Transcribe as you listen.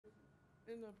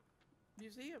in the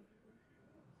museum.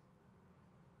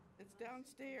 It's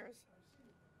downstairs.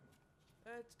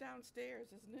 It's downstairs,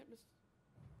 isn't it, Miss?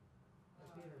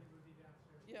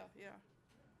 Yeah, yeah.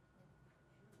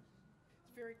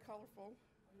 It's very colorful.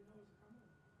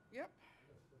 Yep.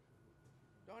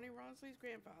 Donnie Ronsley's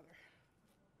grandfather.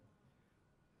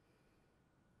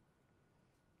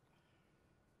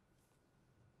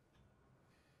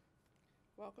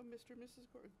 Welcome, Mr. and Mrs.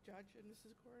 Judge and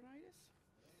Mrs. Coronitis.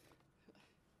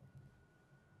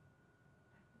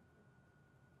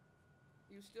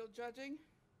 You still judging?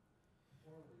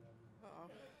 Uh-oh.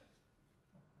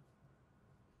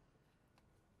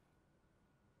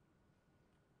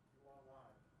 You want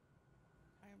wine?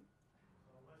 I am.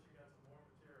 So unless you got some more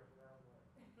material for that one.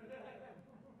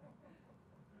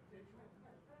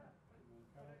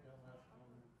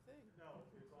 Thing. No,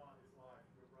 it's on, it's live,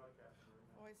 we're broadcasting right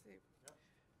now. Oh, I see. Yep.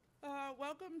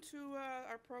 Welcome to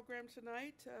our program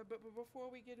tonight, but before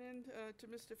we get into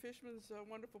Mr. Fishman's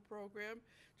wonderful program,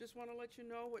 just want to let you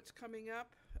know what's coming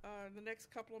up the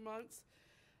next couple of months.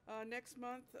 Next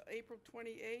month, April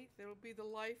 28th, there will be the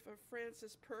life of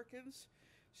Frances Perkins.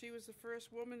 She was the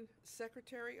first woman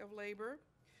Secretary of Labor.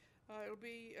 It'll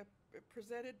be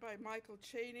presented by Michael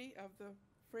Cheney of the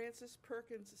Frances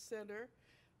Perkins Center.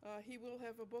 He will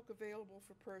have a book available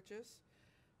for purchase.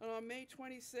 On May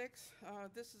 26th,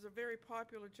 this is a very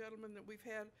popular gentleman that we've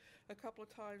had a couple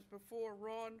of times before,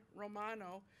 Ron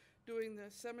Romano, doing the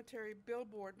cemetery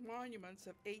billboard monuments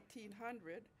of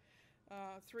 1800,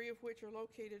 three of which are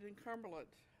located in Cumberland.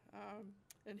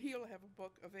 And he'll have a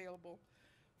book available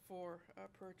for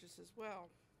purchase as well.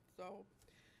 So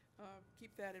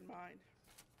keep that in mind.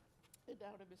 And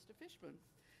now to Mr. Fishman.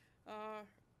 I'm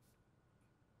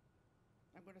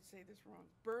going to say this wrong.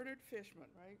 Bernard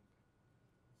Fishman, right?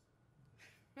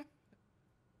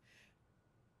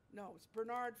 No, it's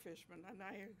Bernard Fishman.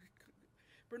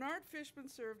 Bernard Fishman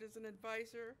served as an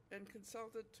advisor and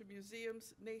consultant to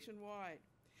museums nationwide.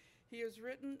 He has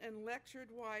written and lectured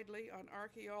widely on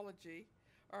archaeology,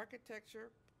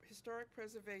 architecture, historic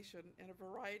preservation, and a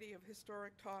variety of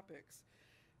historic topics.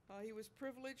 He was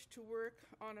privileged to work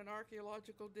on an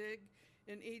archaeological dig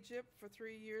in Egypt for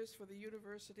 3 years for the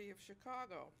University of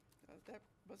Chicago. That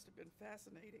must have been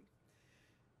fascinating.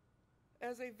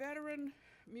 As a veteran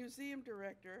museum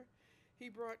director, he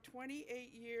brought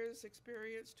 28 years'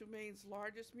 experience to Maine's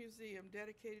largest museum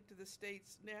dedicated to the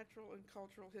state's natural and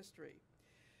cultural history.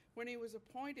 When he was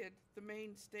appointed the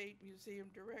Maine State Museum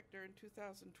Director in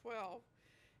 2012,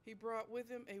 he brought with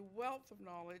him a wealth of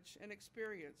knowledge and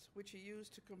experience, which he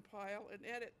used to compile and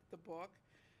edit the book,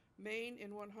 Maine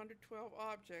in 112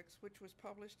 Objects, which was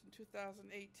published in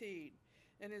 2018,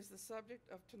 and is the subject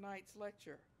of tonight's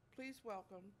lecture. Please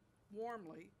welcome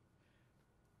warmly,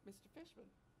 Mr. Fishman.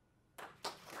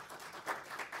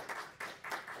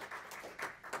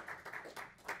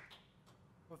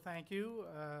 Well, thank you.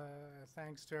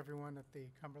 Thanks to everyone at the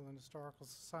Cumberland Historical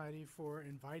Society for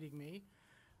inviting me.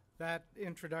 That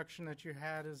introduction that you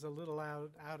had is a little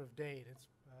out of date. It's,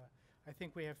 I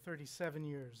think we have 37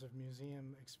 years of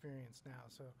museum experience now,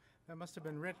 so that must have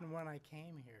been written when I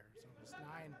came here, so it was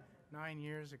nine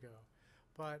years ago.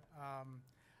 But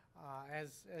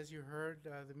as you heard,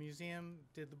 the museum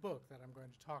did the book that I'm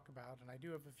going to talk about, and I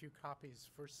do have a few copies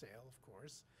for sale, of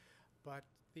course. But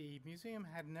the museum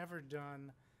had never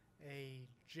done a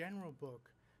general book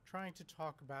trying to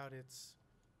talk about its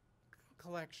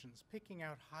collections, picking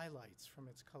out highlights from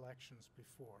its collections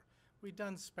before. We'd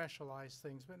done specialized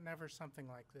things, but never something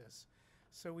like this.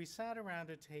 So we sat around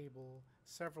a table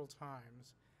several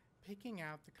times, picking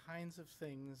out the kinds of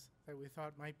things that we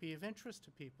thought might be of interest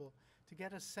to people to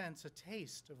get a sense, a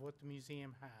taste of what the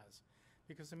museum has.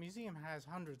 Because the museum has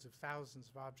hundreds of thousands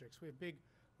of objects. We have big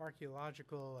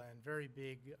archaeological and very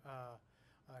big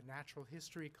natural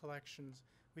history collections.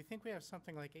 We think we have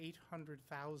something like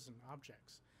 800,000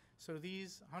 objects. So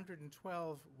these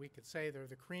 112, we could say they're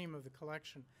the cream of the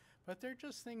collection, but they're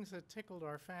just things that tickled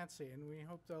our fancy, and we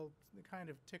hope they'll kind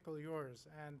of tickle yours.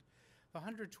 And the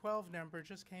 112 number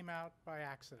just came out by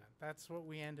accident. That's what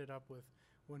we ended up with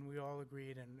when we all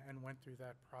agreed and went through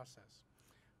that process.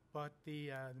 But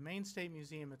the Maine State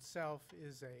Museum itself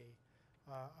is a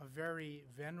very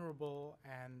venerable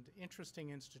and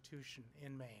interesting institution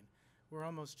in Maine. We're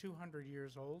almost 200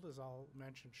 years old, as I'll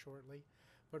mention shortly.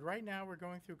 But right now we're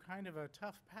going through kind of a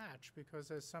tough patch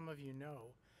because, as some of you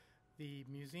know, the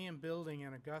museum building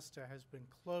in Augusta has been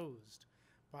closed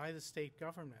by the state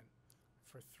government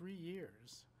for 3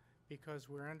 years because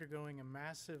we're undergoing a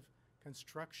massive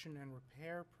construction and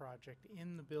repair project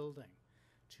in the building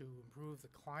to improve the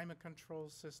climate control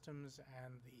systems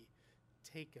and the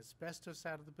take asbestos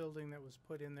out of the building that was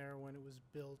put in there when it was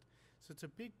built. So it's a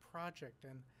big project.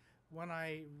 And when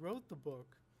I wrote the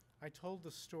book, I told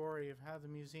the story of how the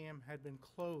museum had been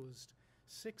closed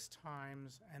 6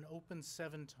 times and opened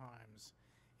 7 times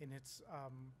in its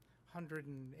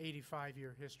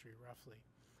 185-year history, roughly.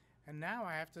 And now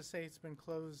I have to say it's been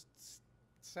closed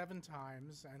 7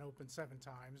 times and opened 7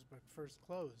 times, but first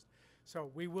closed.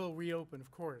 So we will reopen, of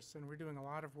course, and we're doing a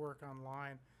lot of work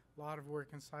online, a lot of work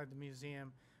inside the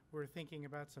museum. We're thinking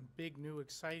about some big, new,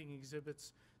 exciting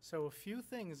exhibits. So a few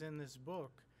things in this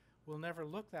book will never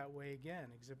look that way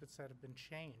again, exhibits that have been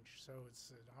changed. So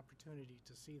it's an opportunity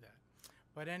to see that.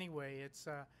 But anyway, it's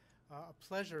a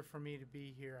pleasure for me to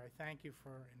be here. I thank you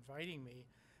for inviting me.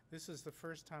 This is the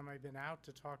first time I've been out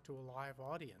to talk to a live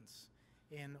audience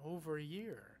in over a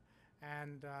year,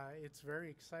 and it's very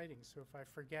exciting. So if I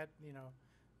forget,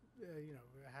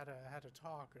 how to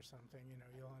talk or something,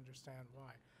 you'll understand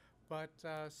why.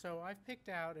 But so I've picked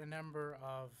out a number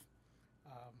of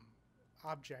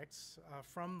objects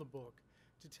from the book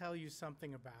to tell you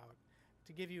something about,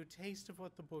 to give you a taste of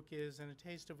what the book is and a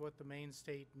taste of what the Maine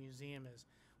State Museum is.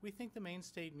 We think the Maine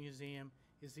State Museum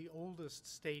is the oldest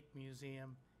state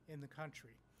museum in the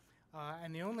country.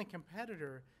 And the only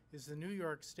competitor is the New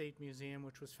York State Museum,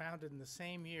 which was founded in the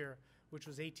same year, which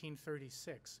was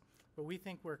 1836. But we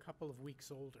think we're a couple of weeks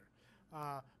older.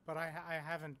 But I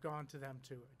haven't gone to them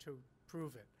to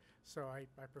prove it. So I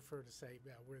prefer to say,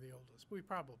 yeah, we're the oldest. We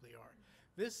probably are.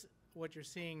 This, what you're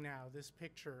seeing now, this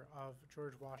picture of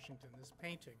George Washington, this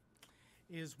painting,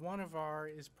 is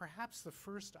perhaps the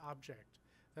first object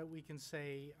that we can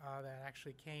say that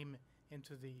actually came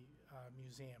into the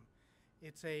museum.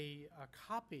 It's a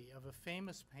copy of a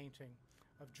famous painting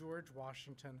of George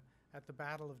Washington at the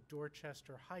Battle of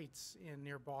Dorchester Heights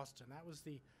near Boston. That was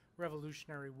the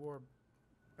Revolutionary War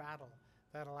battle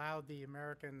that allowed the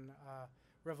American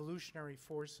Revolutionary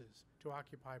forces to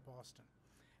occupy Boston.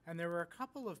 And there were a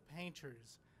couple of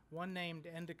painters, one named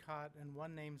Endicott and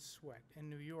one named Sweat in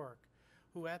New York,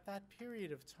 who at that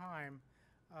period of time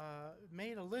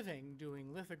made a living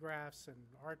doing lithographs and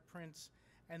art prints,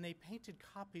 and they painted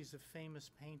copies of famous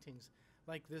paintings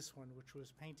like this one, which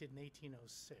was painted in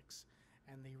 1806,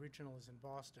 and the original is in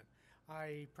Boston.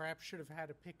 I perhaps should have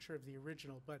had a picture of the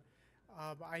original, but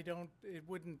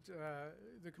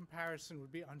the comparison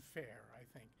would be unfair, I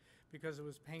think, because it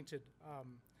was painted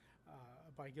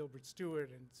by Gilbert Stuart,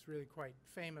 and it's really quite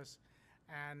famous.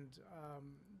 And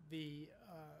the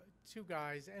 2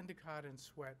 guys, Endicott and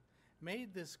Sweat,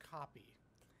 made this copy,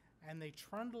 and they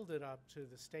trundled it up to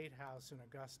the State House in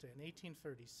Augusta in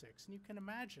 1836. And you can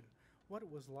imagine what it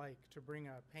was like to bring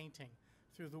a painting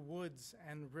through the woods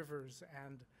and rivers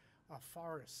and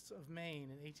forests of Maine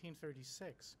in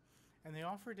 1836. And they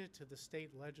offered it to the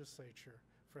state legislature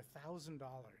for $1,000,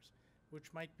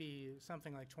 which might be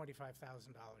something like $25,000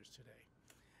 today.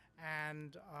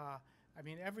 And I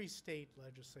mean, every state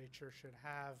legislature should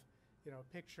have,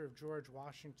 a picture of George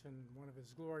Washington, one of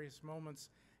his glorious moments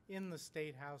in the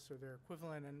State House or their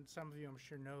equivalent. And some of you, I'm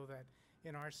sure, know that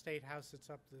in our State House, it's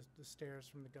up the stairs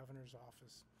from the governor's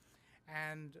office.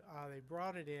 And they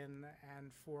brought it in,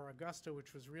 and for Augusta,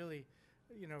 which was really,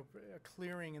 a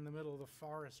clearing in the middle of the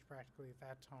forest practically at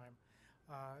that time,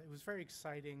 it was very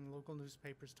exciting. Local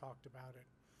newspapers talked about it.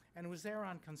 And it was there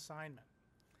on consignment.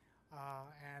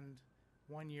 And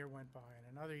one year went by,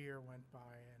 and another year went by,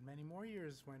 and many more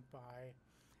years went by.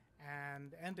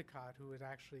 And Endicott, who was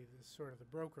actually sort of the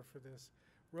broker for this,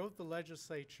 wrote the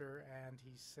legislature, and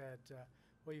he said,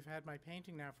 well, you've had my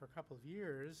painting now for a couple of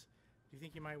years. Do you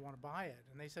think you might want to buy it?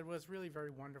 And they said, well, it's really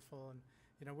very wonderful, and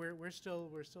we're still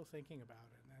thinking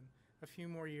about it. And a few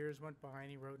more years went by,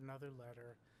 and he wrote another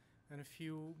letter. And a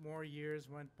few more years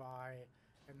went by,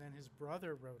 and then his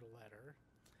brother wrote a letter,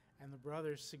 and the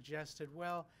brother suggested,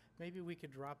 well, maybe we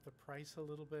could drop the price a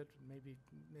little bit, maybe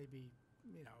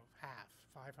half,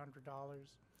 $500.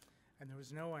 And there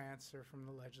was no answer from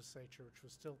the legislature, which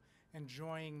was still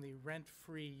enjoying the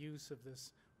rent-free use of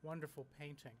this wonderful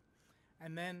painting.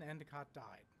 And then Endicott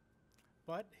died.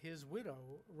 But his widow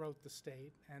wrote the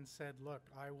state and said, look,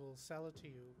 I will sell it to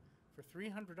you for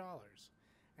 $300.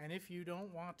 And if you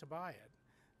don't want to buy it,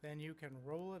 then you can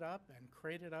roll it up and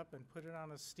crate it up and put it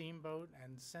on a steamboat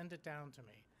and send it down to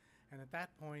me. And at that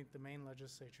point, the Maine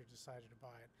legislature decided to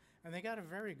buy it. And they got a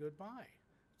very good buy,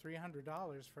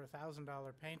 $300 for a $1,000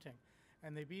 painting.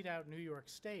 And they beat out New York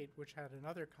State, which had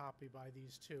another copy by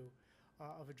these 2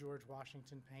 of a George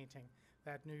Washington painting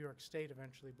that New York State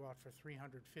eventually bought for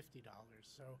 $350.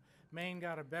 So Maine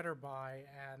got a better buy,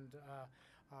 and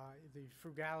the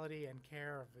frugality and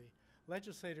care of the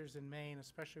legislators in Maine,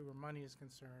 especially where money is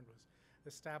concerned, was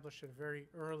established at a very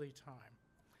early time.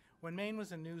 When Maine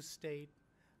was a new state,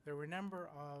 there were a number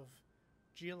of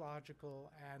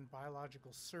geological and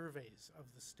biological surveys of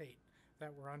the state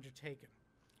that were undertaken.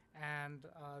 And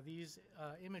these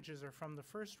images are from the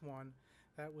first one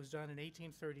that was done in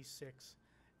 1836.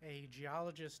 A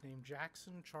geologist named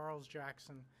Jackson, Charles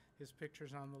Jackson, his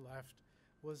picture's on the left,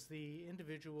 was the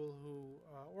individual who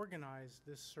organized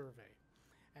this survey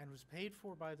and was paid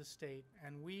for by the state.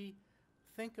 And we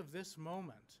think of this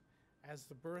moment as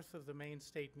the birth of the Maine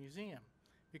State Museum,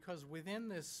 because within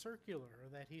this circular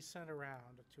that he sent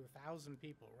around to 1,000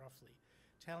 people roughly,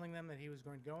 telling them that he was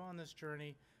going to go on this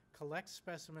journey, collect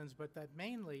specimens, but that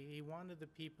mainly he wanted the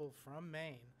people from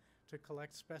Maine to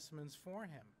collect specimens for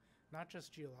him, not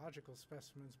just geological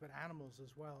specimens, but animals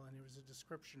as well. And there was a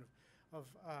description of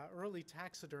early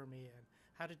taxidermy and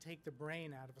how to take the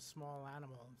brain out of a small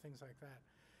animal and things like that.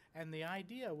 And the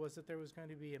idea was that there was going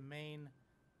to be a Maine,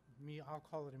 I'll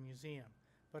call it a museum,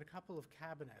 but a couple of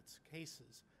cabinets,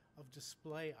 cases of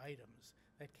display items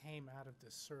that came out of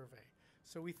this survey.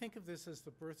 So we think of this as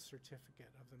the birth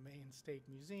certificate of the Maine State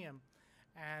Museum,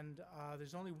 and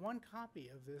there's only one copy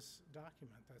of this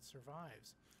document that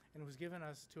survives, and it was given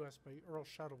to us by Earl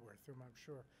Shuttleworth, whom I'm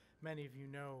sure many of you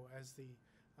know as the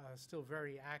still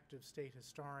very active state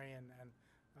historian and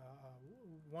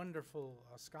wonderful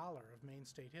scholar of Maine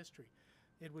state history.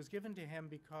 It was given to him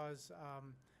because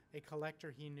a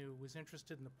collector he knew was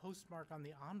interested in the postmark on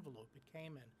the envelope it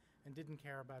came in and didn't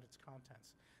care about its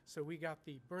contents. So we got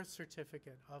the birth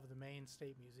certificate of the Maine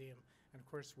State Museum, and of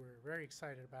course we're very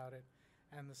excited about it.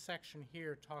 And the section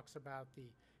here talks about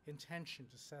the intention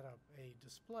to set up a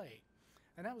display.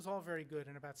 And that was all very good,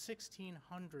 and about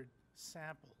 1,600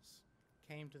 samples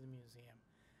came to the museum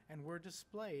and were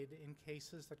displayed in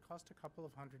cases that cost a couple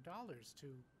of $100s to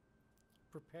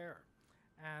prepare.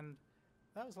 And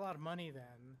that was a lot of money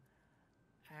then.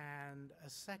 And a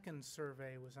second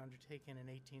survey was undertaken in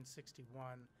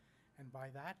 1861, and by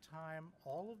that time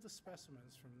all of the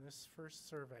specimens from this first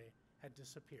survey had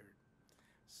disappeared.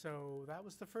 So that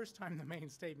was the first time the Maine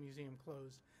State Museum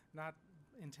closed, not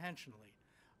intentionally.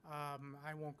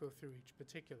 I won't go through each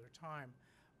particular time,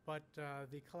 but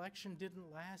the collection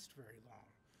didn't last very long.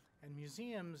 And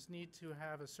museums need to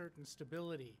have a certain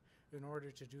stability in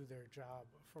order to do their job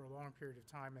for a long period of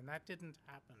time, and that didn't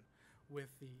happen with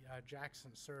the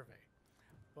Jackson survey.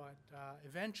 But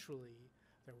eventually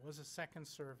there was a second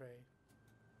survey,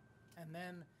 and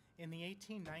then in the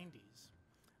 1890s,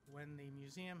 when the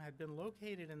museum had been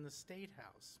located in the State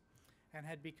House and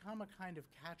had become a kind of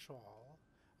catch-all,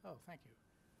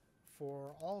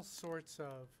 for all sorts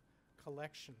of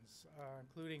collections,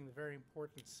 including the very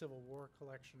important Civil War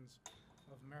collections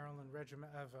of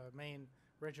Maine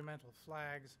regimental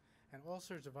flags and all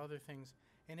sorts of other things.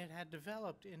 And it had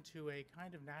developed into a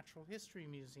kind of natural history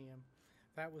museum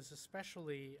that was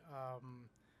especially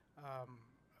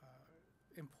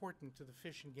important to the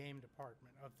Fish and Game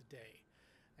Department of the day.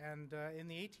 And in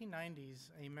the 1890s,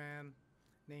 a man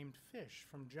named Fish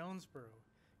from Jonesboro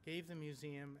gave the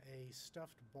museum a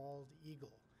stuffed bald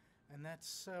eagle. And that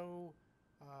so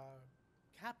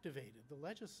captivated the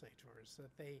legislators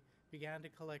that they began to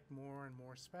collect more and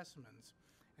more specimens.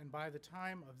 And by the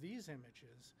time of these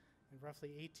images, in roughly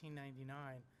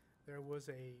 1899, there was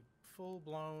a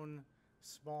full-blown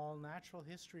small natural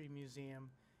history museum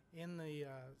in the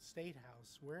State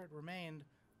House, where it remained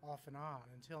off and on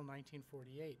until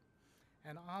 1948.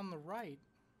 And on the right,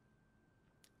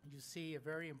 you see a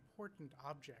very important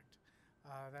object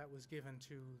that was given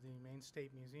to the Maine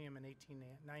State Museum in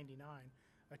 1899,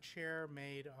 a chair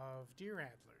made of deer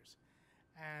antlers.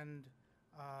 And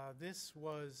this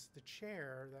was the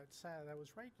chair that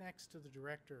was right next to the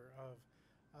director of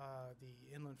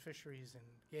the Inland Fisheries and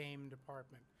Game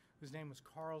Department, whose name was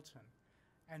Carlton.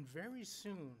 And very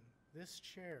soon, this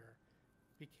chair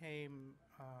became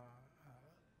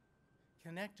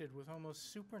connected with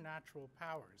almost supernatural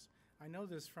powers. I know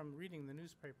this from reading the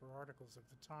newspaper articles of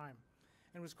the time.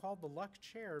 And it was called the luck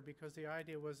chair because the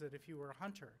idea was that if you were a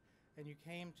hunter and you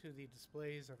came to the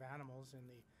displays of animals in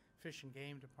the Fish and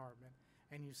Game Department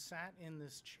and you sat in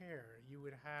this chair, you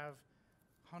would have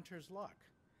hunter's luck.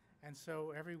 And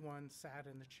so everyone sat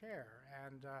in the chair,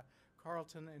 and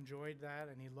Carlton enjoyed that,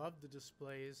 and he loved the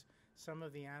displays. Some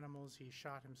of the animals he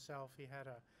shot himself. He had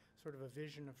a sort of a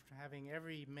vision of having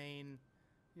every Maine,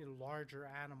 larger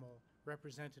animal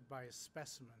represented by a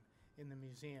specimen in the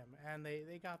museum. And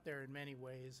they got there in many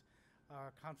ways.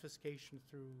 Confiscation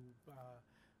through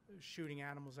shooting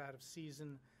animals out of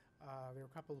season. There were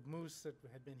a couple of moose that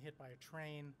had been hit by a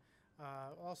train.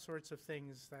 All sorts of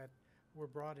things that were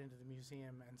brought into the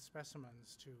museum and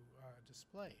specimens to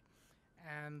display.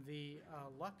 And the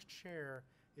luck chair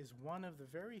is one of the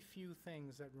very few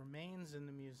things that remains in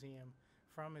the museum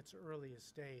from its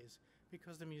earliest days,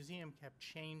 because the museum kept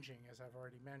changing, as I've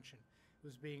already mentioned. It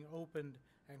was being opened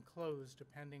and closed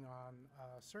depending on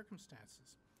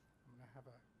circumstances. I'm going to have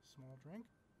a small drink.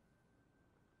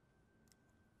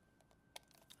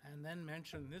 And then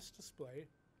mention this display,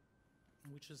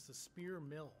 which is the Spear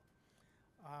Mill.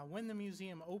 When the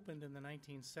museum opened in the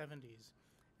 1970s,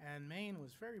 and Maine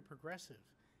was very progressive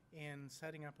in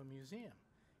setting up a museum,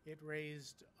 it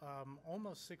raised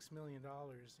almost $6 million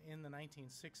in the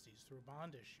 1960s through a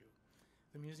bond issue.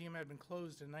 The museum had been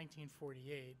closed in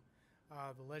 1948.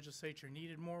 The legislature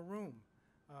needed more room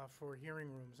for hearing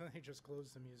rooms, and they just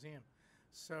closed the museum.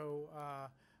 So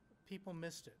people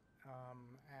missed it,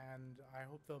 and I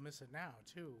hope they'll miss it now,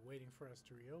 too, waiting for us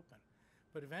to reopen.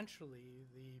 But eventually,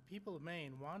 the people of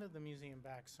Maine wanted the museum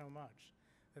back so much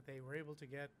that they were able to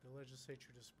get the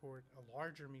legislature to support a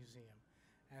larger museum.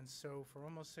 And so for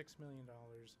almost $6 million,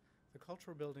 the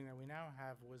cultural building that we now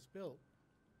have was built.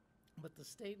 But the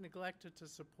state neglected to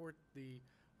support the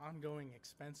ongoing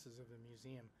expenses of the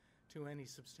museum to any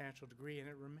substantial degree, and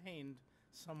it remained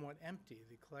somewhat empty.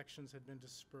 The collections had been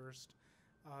dispersed.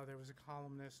 There was a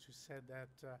columnist who said that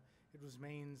it was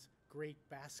Maine's great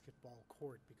basketball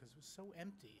court because it was so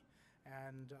empty.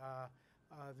 And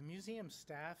the museum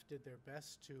staff did their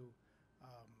best to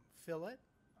fill it,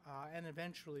 and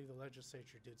eventually the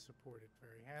legislature did support it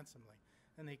very handsomely.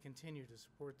 And they continue to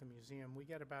support the museum. We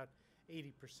get about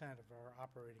 80% of our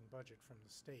operating budget from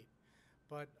the state.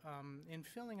 But in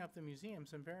filling up the museum,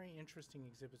 some very interesting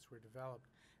exhibits were developed.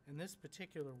 And this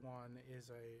particular one is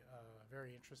a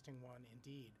very interesting one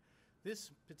indeed.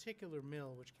 This particular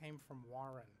mill, which came from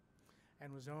Warren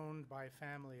and was owned by a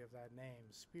family of that name,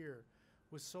 Spear,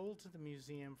 was sold to the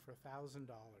museum for $1,000.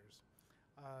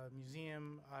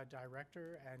 Museum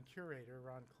director and curator,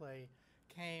 Ron Clay,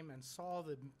 came and saw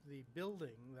the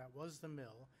building that was the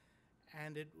mill,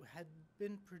 and it had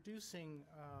been producing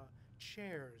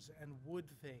chairs and wood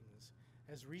things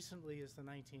as recently as the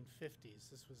 1950s.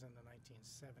 This was in the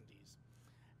 1970s.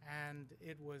 And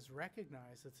it was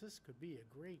recognized that this could be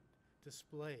a great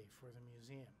display for the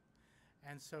museum.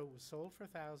 And so it was sold for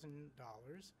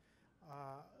 $1,000.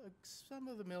 Some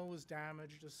of the mill was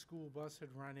damaged. A school bus had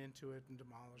run into it and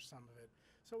demolished some of it.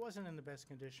 So it wasn't in the best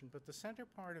condition, but the center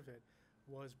part of it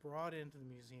was brought into the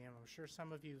museum. I'm sure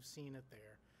some of you have seen it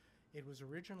there. It was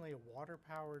originally a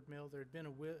water-powered mill. There had been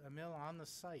a mill on the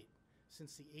site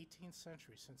since the 18th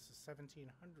century, since the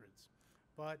 1700s.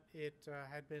 But it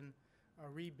had been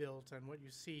rebuilt, and what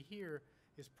you see here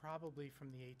is probably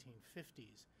from the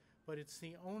 1850s. But it's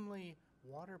the only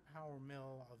water power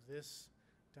mill of this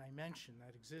dimension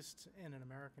that exists in an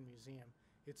American museum.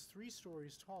 It's 3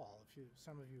 stories tall.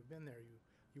 Some of you have been there,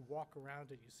 you walk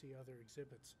around it, you see other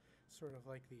exhibits, sort of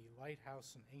like the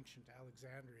lighthouse in ancient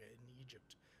Alexandria in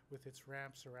Egypt with its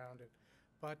ramps around it.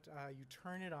 But you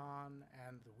turn it on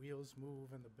and the wheels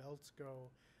move and the belts go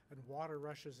and water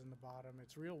rushes in the bottom.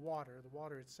 It's real water. The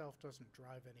water itself doesn't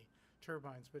drive any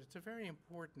turbines, but it's a very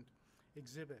important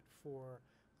exhibit for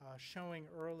showing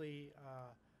early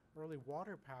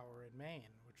water power in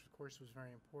Maine, which of course was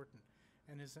very important,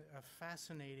 and is a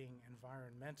fascinating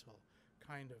environmental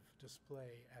kind of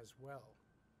display as well.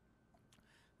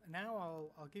 Now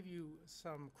I'll give you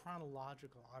some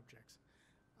chronological objects.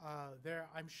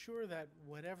 I'm sure that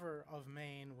whatever of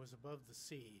Maine was above the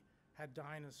sea had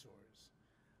dinosaurs,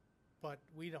 but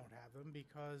we don't have them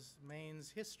because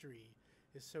Maine's history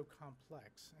is so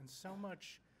complex and so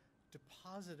much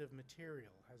depositive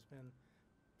material has been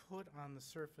put on the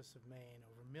surface of Maine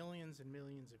over millions and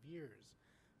millions of years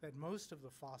that most of the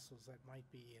fossils that might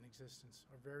be in existence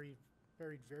are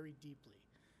buried very deeply.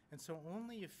 And so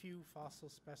only a few fossil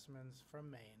specimens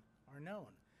from Maine are known.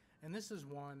 And this is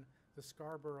one, the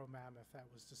Scarborough mammoth, that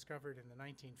was discovered in the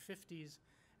 1950s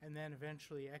and then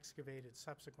eventually excavated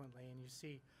subsequently. And you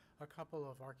see a couple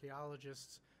of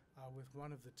archaeologists with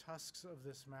one of the tusks of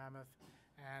this mammoth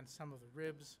and some of the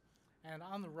ribs. And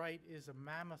on the right is a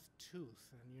mammoth tooth.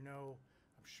 And you know,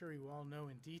 I'm sure you all know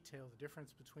in detail the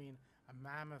difference between a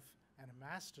mammoth and a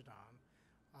mastodon.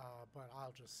 But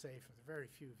I'll just say, for the very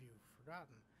few of you who've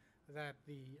forgotten, that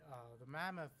the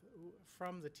mammoth,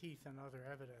 from the teeth and other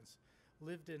evidence,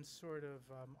 lived in sort of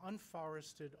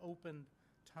unforested, open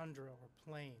tundra or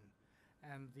plain.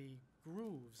 And the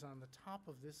grooves on the top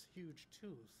of this huge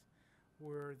tooth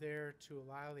were there to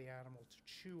allow the animal to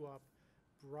chew up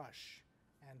brush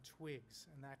and twigs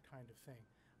and that kind of thing.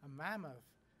 A mammoth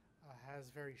has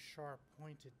very sharp,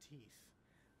 pointed teeth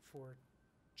for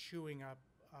chewing up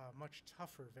much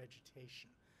tougher vegetation.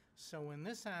 So when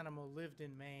this animal lived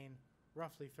in Maine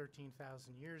roughly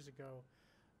 13,000 years ago,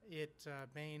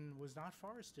 Maine was not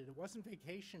forested. It wasn't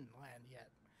vacation land yet,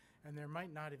 and there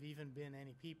might not have even been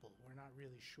any people. We're not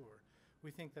really sure.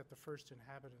 We think that the first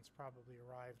inhabitants probably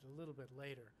arrived a little bit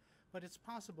later, but it's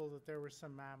possible that there were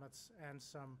some mammoths and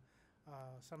some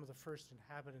of the first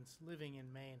inhabitants living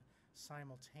in Maine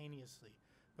simultaneously.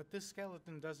 But this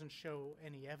skeleton doesn't show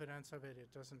any evidence of it.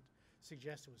 It doesn't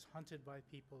suggest it was hunted by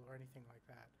people or anything like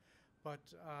that. But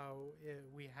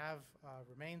we have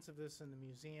remains of this in the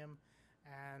museum,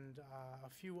 and a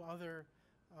few other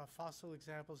fossil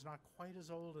examples, not quite as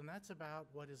old, and that's about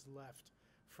what is left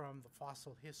from the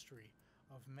fossil history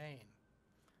of Maine.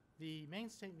 The Maine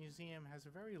State Museum has a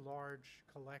very large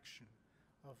collection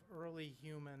of early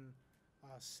human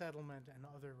settlement and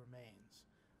other remains.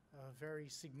 A very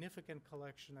significant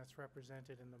collection that's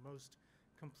represented in the most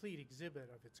complete exhibit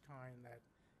of its kind that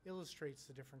illustrates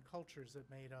the different cultures that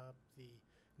made up the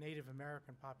Native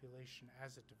American population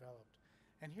as it developed.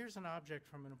 And here's an object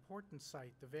from an important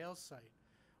site, the Vail site,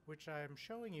 which I'm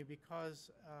showing you because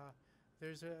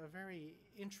there's a very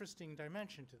interesting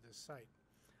dimension to this site.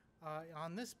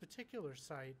 On this particular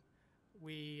site,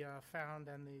 we found,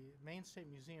 and the Maine State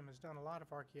Museum has done a lot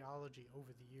of archaeology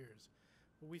over the years,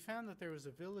 but we found that there was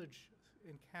a village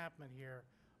encampment here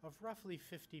of roughly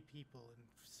 50 people in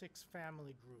 6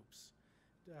 family groups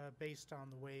based on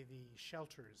the way the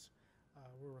shelters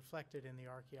were reflected in the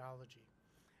archaeology.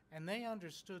 And they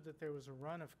understood that there was a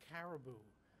run of caribou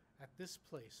at this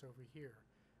place over here,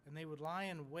 and they would lie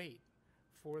in wait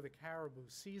for the caribou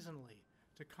seasonally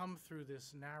to come through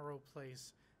this narrow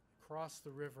place, cross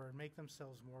the river, and make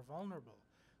themselves more vulnerable.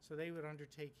 So they would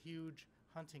undertake huge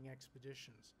hunting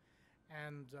expeditions.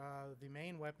 And the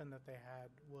main weapon that they had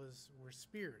were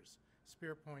spears,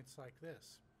 spear points like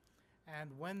this.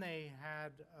 And when they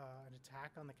had an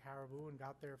attack on the caribou and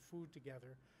got their food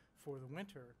together for the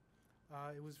winter,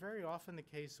 it was very often the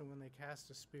case that when they cast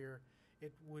a spear,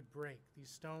 it would break. These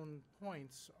stone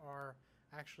points are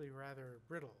actually rather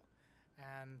brittle,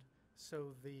 and so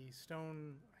the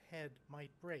stone head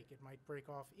might break. It might break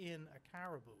off in a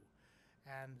caribou,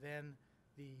 and then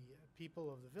the people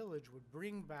of the village would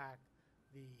bring back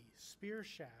the spear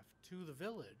shaft to the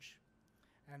village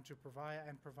and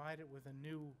provide it with a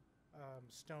new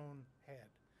stone head.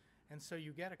 And so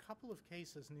you get a couple of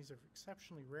cases, and these are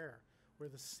exceptionally rare, where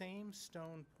the same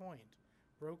stone point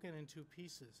broken in 2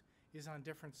 pieces is on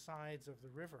different sides of the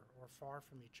river or far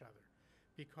from each other,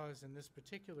 because in this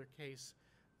particular case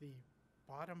the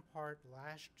bottom part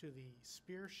lashed to the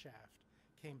spear shaft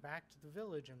came back to the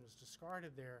village and was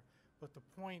discarded there, but the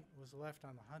point was left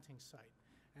on the hunting site.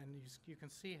 And you can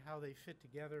see how they fit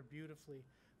together beautifully.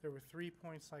 There were 3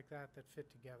 points like that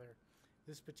fit together.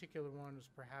 This particular one was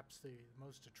perhaps the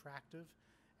most attractive,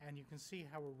 and you can see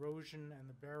how erosion and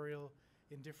the burial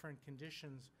in different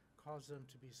conditions cause them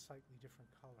to be slightly different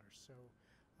colors. So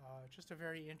just a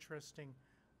very interesting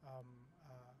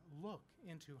look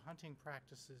into hunting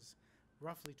practices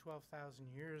roughly 12,000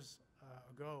 years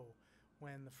ago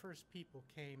when the first people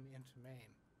came into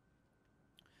Maine.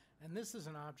 And this is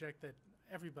an object that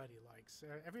everybody likes.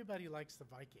 Everybody likes the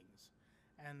Vikings.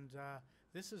 And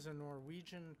this is a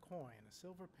Norwegian coin, a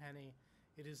silver penny.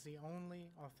 It is the only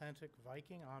authentic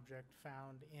Viking object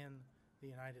found in the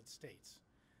United States.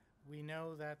 We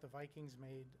know that the Vikings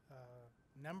made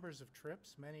numbers of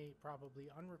trips, many probably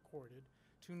unrecorded,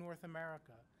 to North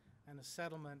America, and a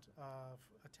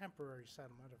temporary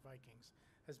settlement of Vikings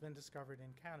has been discovered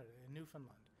in Canada, in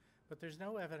Newfoundland. But there's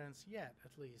no evidence yet,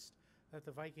 at least, that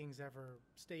the Vikings ever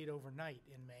stayed overnight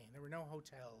in Maine. There were no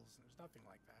hotels, there's nothing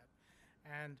like that.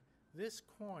 And this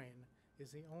coin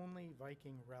is the only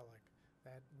Viking relic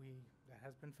that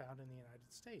has been found in the United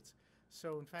States.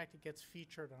 So in fact, it gets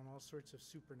featured on all sorts of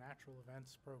supernatural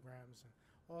events programs and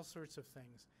all sorts of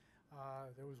things.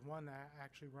 There was one that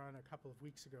actually run a couple of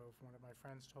weeks ago, one of my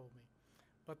friends told me.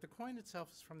 But the coin itself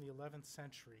is from the 11th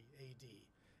century AD.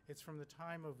 It's from the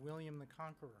time of William the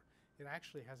Conqueror. It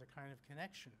actually has a kind of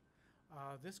connection.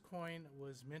 This coin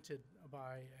was minted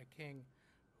by a king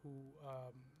who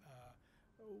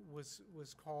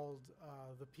was called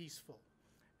the Peaceful.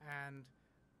 And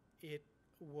it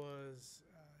was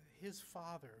his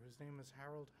father, whose name was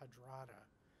Harold Hardrada,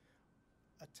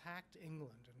 attacked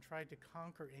England and tried to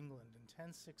conquer England in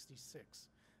 1066,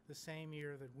 the same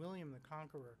year that William the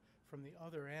Conqueror from the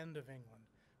other end of England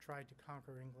tried to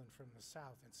conquer England from the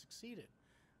south and succeeded.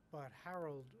 But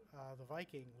Harold the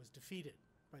Viking was defeated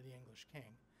by the English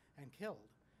king and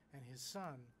killed, and his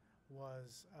son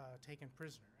was taken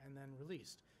prisoner and then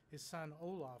released. His son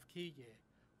Olaf Kige,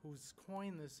 whose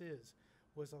coin this is,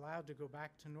 was allowed to go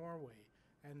back to Norway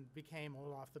and became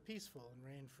Olaf the Peaceful and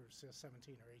reigned for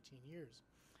 17 or 18 years.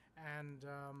 And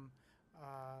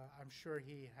I'm sure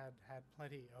he had had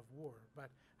plenty of war. But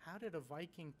how did a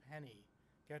Viking penny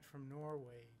get from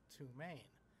Norway to Maine?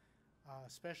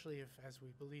 Especially if, as we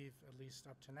believe, at least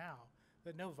up to now,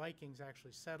 that no Vikings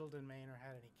actually settled in Maine or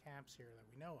had any camps here that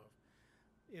we know of.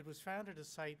 It was found at a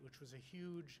site which was a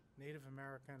huge Native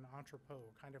American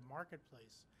entrepot, kind of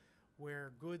marketplace,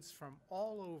 where goods from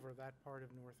all over that part of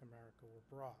North America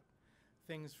were brought.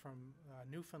 Things from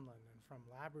Newfoundland and from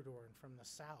Labrador and from the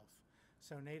South.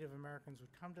 So Native Americans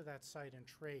would come to that site and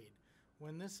trade.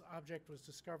 When this object was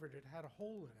discovered, it had a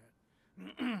hole in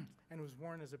it and was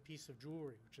worn as a piece of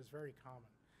jewelry, which is very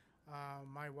common.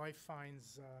 My wife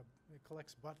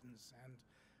collects buttons, and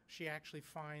she actually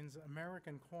finds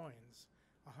American coins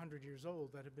 100 years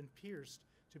old that have been pierced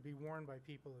to be worn by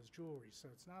people as jewelry, so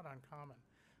it's not uncommon.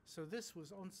 So this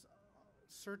was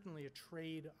certainly a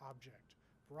trade object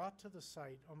brought to the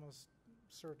site, almost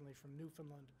certainly from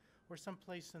Newfoundland or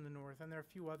someplace in the north, and there are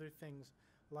a few other things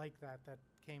like that that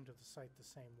came to the site the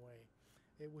same way.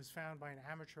 It was found by an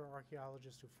amateur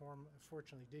archaeologist who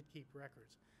fortunately did keep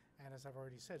records, and as I've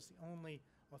already said, it's the only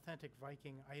authentic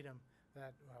Viking item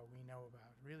that we know about.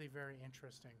 Really very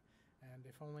interesting, and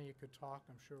if only it could talk,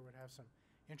 I'm sure it would have some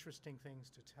interesting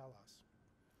things to tell us.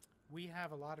 We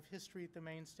have a lot of history at the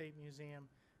Maine State Museum.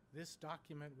 This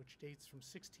document, which dates from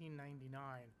 1699,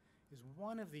 is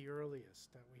one of the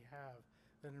earliest that we have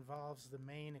that involves the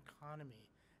Maine economy,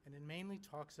 and it mainly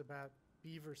talks about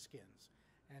beaver skins.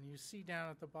 And you see down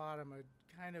at the bottom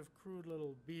a kind of crude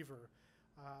little beaver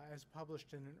as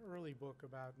published in an early book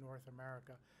about North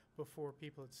America before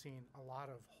people had seen a lot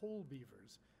of whole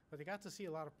beavers. But they got to see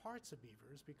a lot of parts of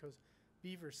beavers because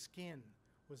beaver skin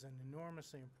was an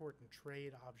enormously important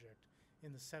trade object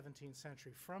in the 17th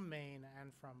century from Maine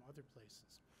and from other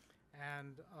places.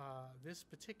 And this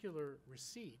particular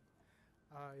receipt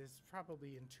is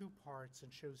probably in two parts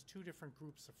and shows two different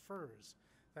groups of furs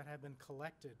that have been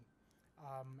collected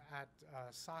at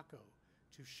Saco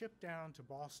to ship down to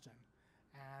Boston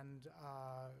and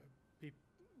be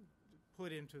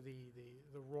put into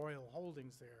the royal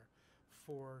holdings there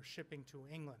for shipping to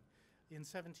England. In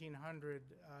 1700,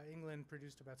 England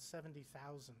produced about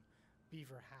 70,000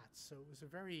 beaver hats, so it was a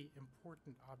very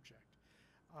important object.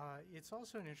 It's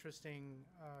also an interesting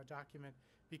document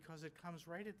because it comes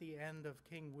right at the end of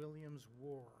King William's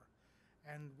War.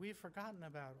 And we've forgotten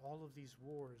about all of these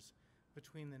wars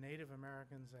between the Native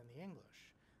Americans and the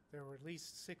English. There were at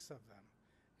least 6 of them,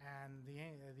 and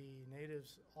the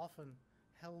natives often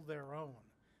held their own.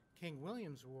 King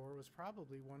William's War was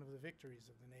probably one of the victories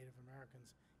of the Native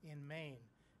Americans in Maine,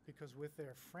 because with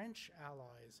their French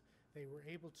allies, they were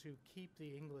able to keep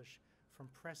the English from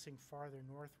pressing farther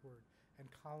northward and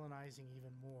colonizing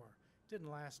even more. Didn't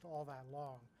last all that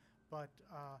long, but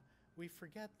we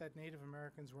forget that Native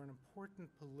Americans were an important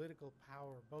political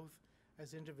power, both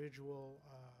as individual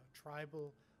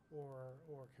tribal or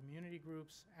community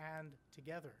groups and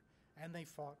together. And they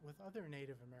fought with other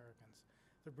Native Americans.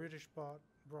 The British brought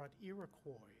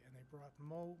Iroquois, and they brought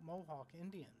Mohawk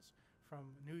Indians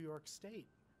from New York State,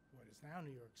 what is now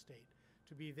New York State,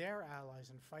 to be their allies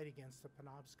and fight against the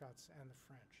Penobscots and the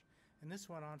French. And this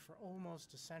went on for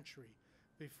almost a century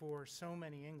before so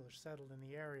many English settled in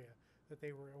the area that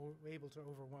they were able to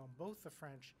overwhelm both the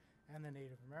French and the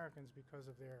Native Americans because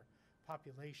of their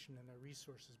population and their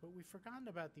resources. But we've forgotten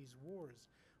about these wars,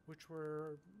 which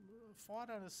were fought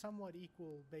on a somewhat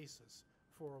equal basis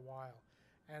for a while.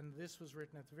 And this was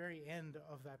written at the very end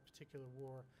of that particular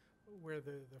war, where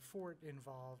the fort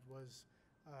involved was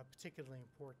particularly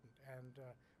important. And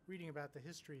reading about the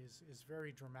history is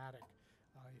very dramatic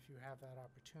if you have that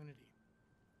opportunity.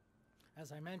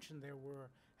 As I mentioned, there were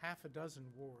half a dozen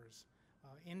wars,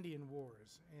 Indian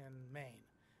wars in Maine.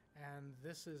 And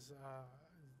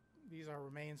these are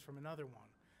remains from another one.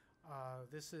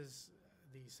 This is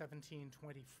the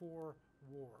 1724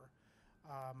 war,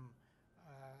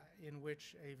 in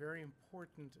which a very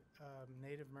important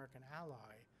Native American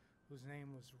ally, whose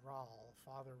name was Rall,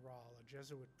 Father Rall, a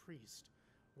Jesuit priest,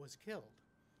 was killed.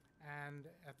 And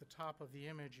at the top of the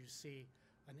image you see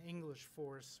an English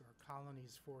force or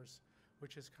colony's force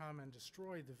which has come and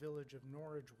destroyed the village of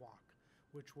Norridgewock,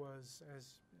 which was,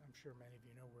 as I'm sure many of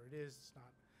you know where it is, it's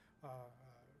not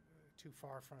too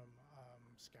far from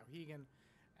Skowhegan,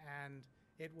 and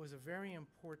it was a very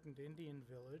important Indian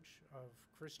village of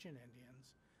Christian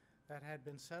Indians that had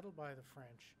been settled by the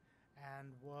French and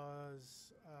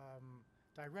was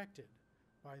directed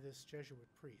by this Jesuit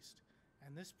priest.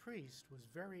 And this priest was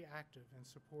very active in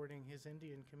supporting his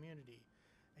Indian community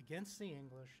against the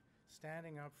English,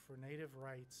 standing up for native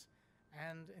rights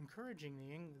and encouraging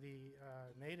the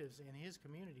natives in his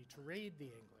community to raid the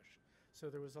English. So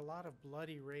there was a lot of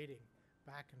bloody raiding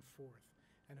back and forth.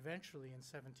 And eventually in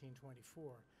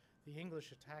 1724, the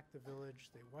English attacked the village,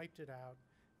 they wiped it out,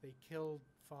 they killed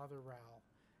Father Rowell.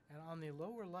 And on the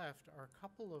lower left are a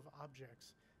couple of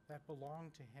objects that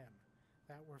belonged to him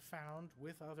that were found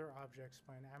with other objects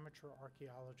by an amateur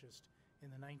archaeologist in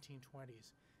the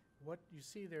 1920s. What you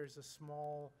see there is a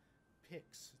small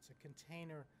pyx. It's a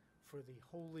container for the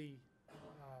holy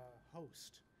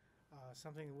host,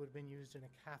 something that would have been used in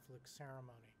a Catholic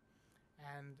ceremony.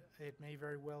 And it may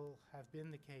very well have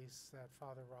been the case that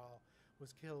Father Rowell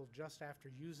was killed just after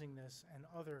using this and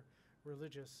other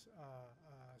religious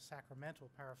sacramental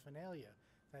paraphernalia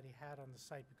that he had on the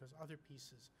site, because other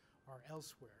pieces are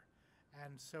elsewhere.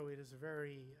 And so it is a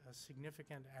very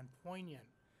significant and poignant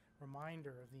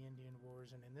reminder of the Indian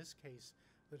Wars, and in this case,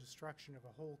 the destruction of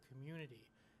a whole community.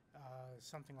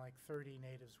 Something like 30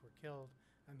 natives were killed,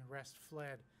 and the rest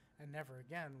fled, and never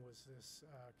again was this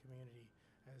community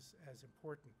as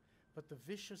important. But the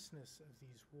viciousness of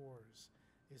these wars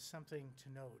is something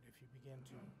to note if you begin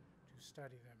to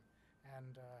study them.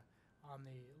 And on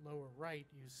the lower right,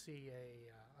 you see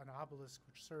an obelisk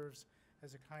which serves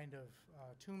as a kind of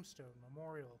tombstone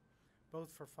memorial,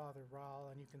 both for Father Rowell,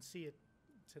 and you can see it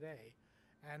today,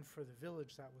 and for the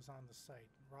village that was on the site.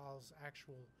 Rowell's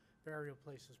actual burial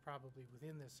place is probably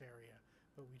within this area,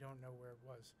 but we don't know where it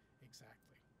was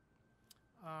exactly.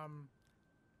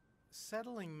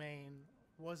 Settling Maine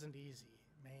wasn't easy.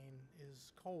 Maine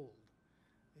is cold.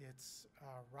 It's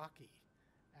rocky,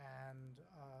 and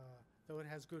though it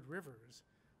has good rivers,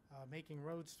 making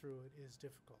roads through it is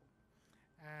difficult.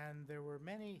 And there were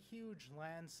many huge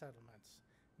land settlements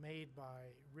made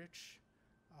by rich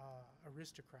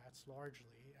aristocrats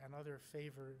largely, and other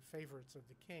favorites of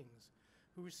the kings,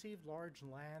 who received large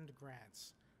land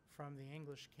grants from the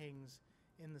English kings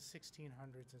in the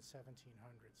 1600s and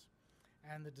 1700s.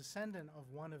 And the descendant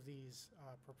of one of these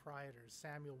proprietors,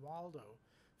 Samuel Waldo,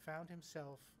 found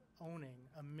himself owning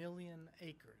 1 million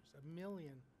acres of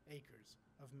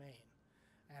Maine.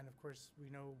 And of course, we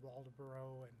know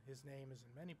Waldoboro, and his name is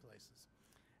in many places.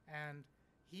 And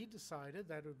he decided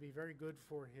that it would be very good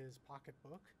for his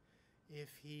pocketbook if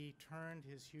he turned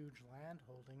his huge land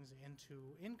holdings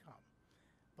into income.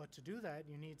 But to do that,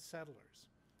 you need settlers.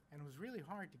 And it was really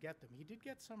hard to get them. He did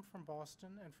get some from Boston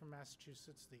and from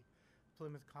Massachusetts, the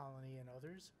Plymouth colony and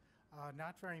others,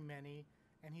 not very many.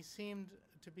 And he seemed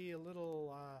to be a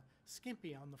little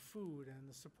skimpy on the food and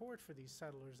the support for these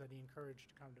settlers that he encouraged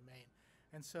to come to Maine.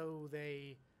 And so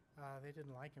they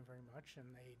didn't like him very much, and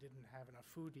they didn't have enough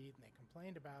food to eat, and they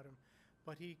complained about him.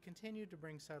 But he continued to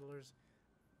bring settlers.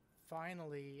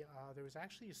 Finally, there was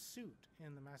actually a suit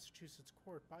in the Massachusetts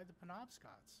court by the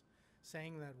Penobscots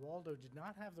saying that Waldo did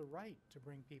not have the right to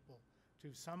bring people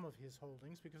to some of his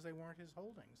holdings because they weren't his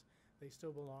holdings. They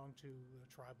still belonged to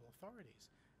the tribal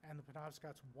authorities. And the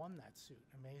Penobscots won that suit,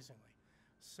 amazingly.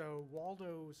 So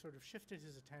Waldo sort of shifted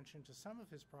his attention to some of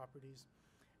his properties,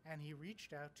 and he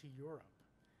reached out to Europe.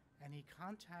 And he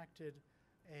contacted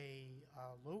a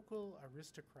local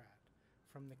aristocrat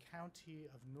from the county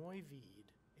of Neuwied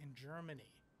in Germany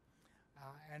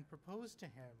and proposed to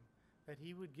him that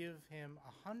he would give him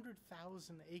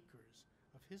 100,000 acres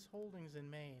of his holdings in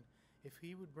Maine if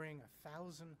he would bring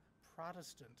 1,000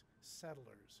 Protestant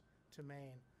settlers to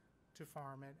Maine to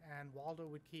farm it, and Waldo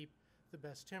would keep the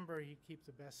best timber, he'd keep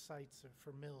the best sites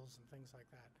for mills and things like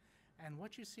that. And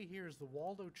what you see here is the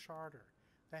Waldo Charter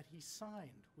that he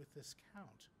signed with this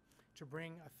count to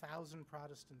bring 1,000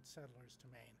 Protestant settlers to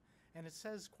Maine. And it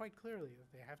says quite clearly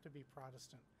that they have to be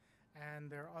Protestant. And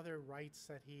there are other rights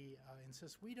that he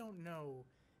insists. We don't know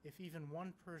if even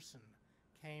one person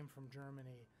came from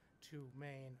Germany to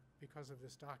Maine because of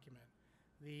this document.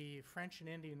 The French and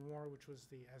Indian War, which was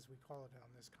the, as we call it on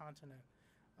this continent,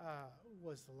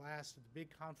 was the last of the big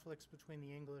conflicts between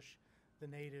the English, the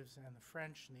natives, and the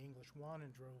French. And the English won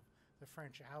and drove the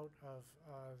French out of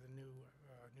the New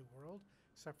World,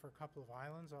 except for a couple of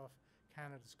islands off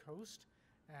Canada's coast,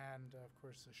 and of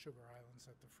course the Sugar Islands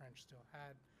that the French still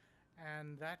had.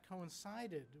 And that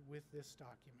coincided with this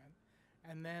document.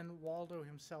 And then Waldo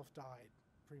himself died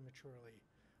prematurely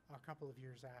a couple of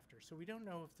years after. So we don't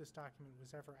know if this document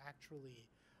was ever actually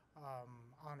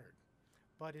honored.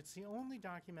 But it's the only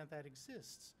document that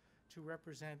exists to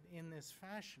represent in this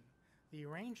fashion the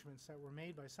arrangements that were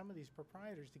made by some of these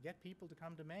proprietors to get people to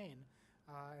come to Maine,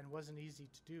 and wasn't easy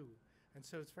to do. And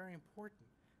so it's very important.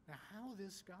 Now, how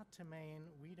this got to Maine,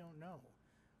 we don't know.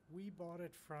 We bought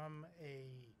it from a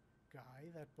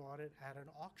guy that bought it at an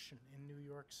auction in New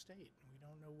York State. We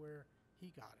don't know where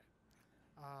he got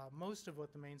it. Most of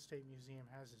what the Maine State Museum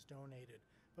has is donated,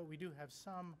 but we do have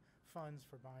some funds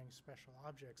for buying special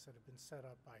objects that have been set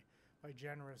up by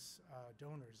generous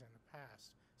donors in the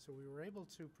past. So we were able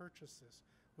to purchase this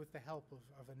with the help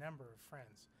of a number of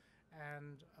friends.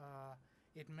 And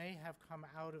it may have come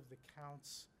out of the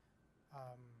Count's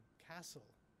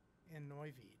castle in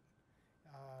Neuwied.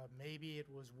 Maybe it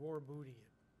was war booty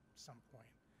at some point.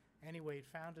 Anyway, it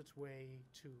found its way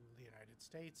to the United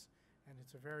States, and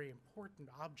it's a very important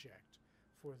object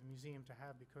for the museum to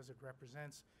have because it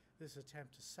represents this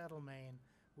attempt to settle Maine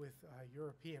with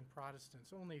European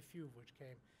Protestants, only a few of which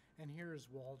came. And here is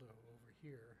Waldo over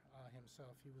here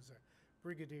himself. He was a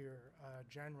brigadier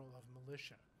general of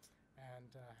militia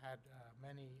and had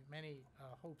many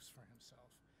hopes for himself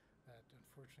that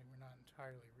unfortunately were not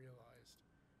entirely realized.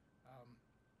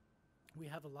 We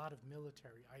have a lot of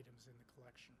military items in the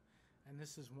collection, and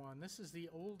this is one. This is the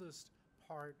oldest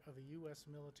part of a U.S.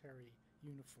 military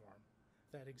uniform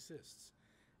that exists,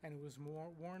 and it was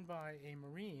worn by a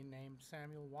Marine named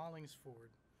Samuel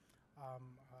Wallingsford,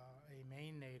 a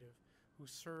Maine native who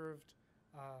served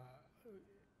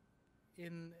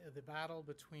in the battle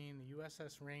between the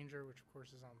USS Ranger, which of course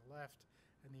is on the left,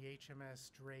 and the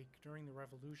HMS Drake during the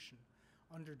Revolution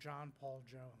under John Paul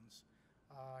Jones.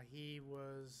 He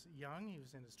was young, he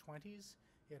was in his 20s,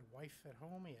 he had a wife at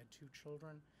home, he had 2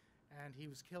 children, and he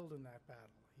was killed in that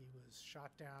battle. He was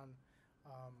shot down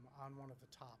on one of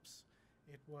the tops.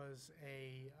 It was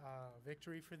a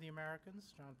victory for the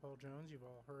Americans. John Paul Jones, you've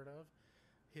all heard of.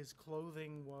 His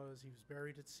clothing was, he was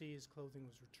buried at sea, his clothing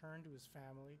was returned to his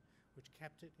family, which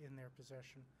kept it in their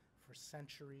possession for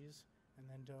centuries and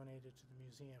then donated to the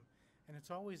museum. And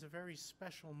it's always a very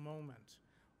special moment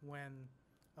when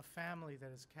a family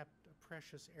that has kept a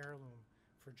precious heirloom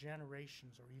for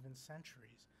generations or even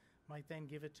centuries might then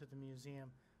give it to the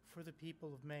museum for the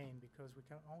people of Maine, because we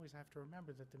can always have to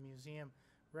remember that the museum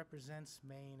represents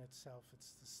Maine itself.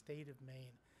 It's the state of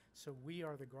Maine. So we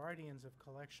are the guardians of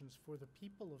collections for the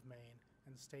people of Maine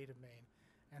and the state of Maine.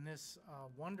 And this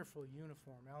wonderful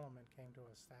uniform element came to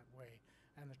us that way,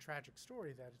 and the tragic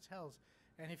story that it tells.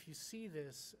 And if you see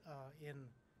this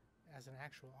as an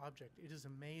actual object, it is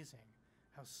amazing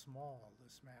how small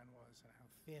this man was and how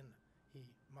thin he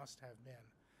must have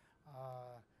been.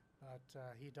 But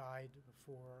he died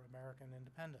before American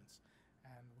independence,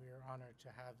 and we are honored to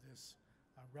have this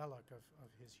relic of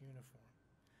his uniform.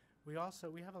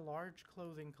 We have a large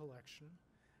clothing collection,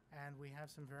 and we have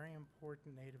some very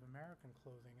important Native American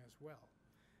clothing as well.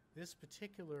 This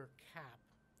particular cap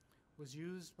was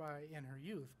used in her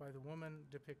youth by the woman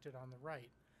depicted on the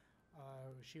right.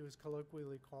 She was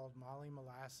colloquially called Molly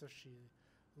Molasses. She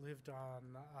lived on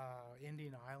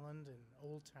Indian Island in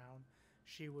Old Town.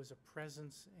 She was a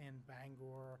presence in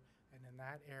Bangor and in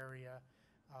that area.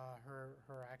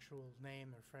 Her actual name,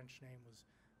 her French name, was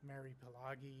Mary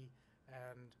Pelagi,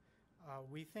 and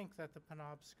we think that the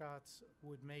Penobscots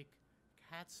would make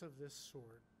hats of this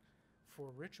sort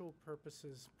for ritual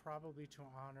purposes, probably to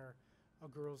honor a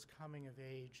girl's coming of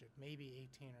age at maybe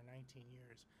 18 or 19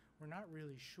 years. We're not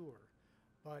really sure,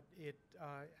 but it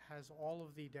has all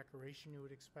of the decoration you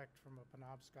would expect from a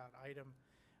Penobscot item,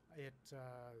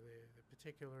 the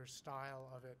particular style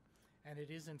of it, and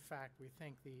it is in fact, we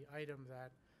think, the item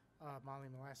that Molly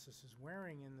Molasses is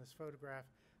wearing in this photograph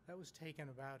that was taken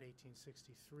about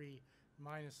 1863,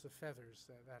 minus the feathers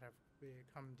that have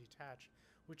become detached,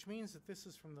 which means that this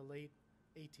is from the late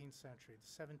 18th century,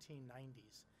 the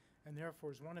 1790s, and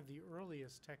therefore is one of the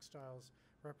earliest textiles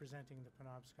representing the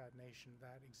Penobscot Nation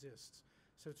that exists.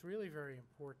 So it's really very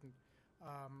important.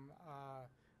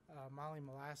 Molly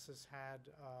Molasses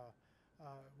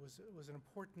was an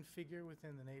important figure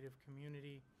within the Native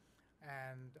community,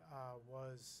 and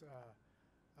was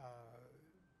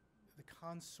the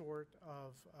consort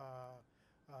of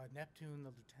Neptune,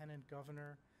 the lieutenant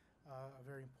governor, a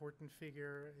very important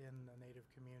figure in the Native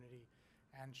community,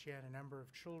 and she had a number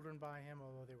of children by him,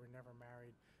 although they were never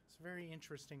married. It's a very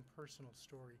interesting personal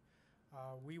story.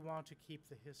 We want to keep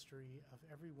the history of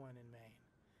everyone in Maine,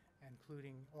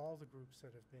 including all the groups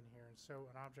that have been here, and so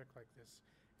an object like this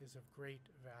is of great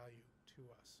value to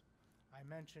us. I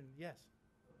mentioned, yes?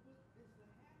 Is the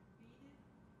hat beaded?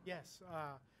 Yes.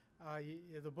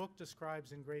 The book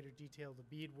describes in greater detail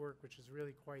the beadwork, which is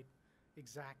really quite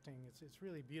exacting. It's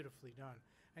really beautifully done.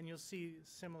 And you'll see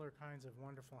similar kinds of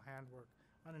wonderful handwork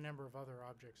on a number of other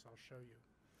objects I'll show you.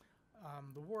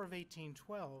 The War of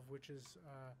 1812, which is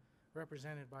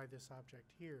represented by this object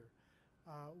here,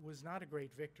 was not a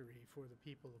great victory for the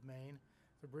people of Maine.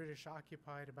 The British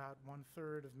occupied about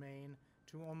 1/3 of Maine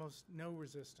to almost no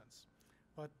resistance.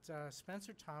 But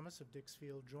Spencer Thomas of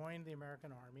Dixfield joined the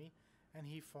American Army and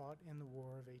he fought in the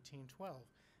War of 1812.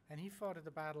 And he fought at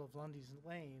the Battle of Lundy's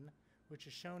Lane, which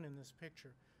is shown in this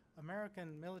picture.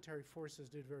 American military forces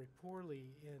did very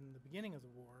poorly in the beginning of the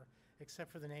war,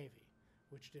 except for the Navy,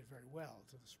 which did very well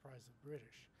to the surprise of the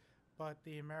British. But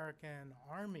the American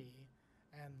Army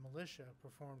and militia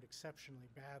performed exceptionally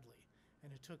badly,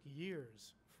 and it took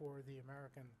years for the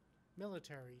American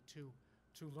military to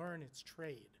learn its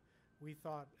trade. We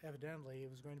thought, evidently, it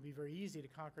was going to be very easy to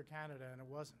conquer Canada, and it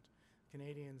wasn't.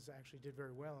 Canadians actually did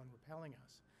very well in repelling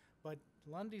us. But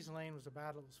Lundy's Lane was a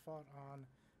battle that was fought on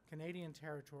Canadian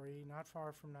territory, not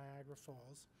far from Niagara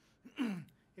Falls.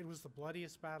 It was the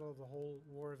bloodiest battle of the whole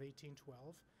War of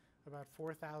 1812. About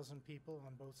 4,000 people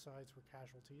on both sides were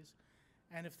casualties.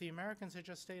 And if the Americans had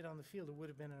just stayed on the field, it would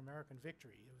have been an American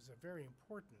victory. It was a very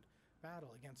important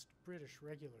battle against British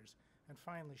regulars, and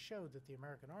finally showed that the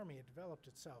American army had developed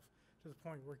itself to the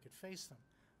point where it could face them.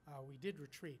 We did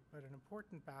retreat, but an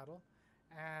important battle,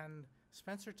 and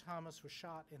Spencer Thomas was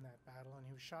shot in that battle, and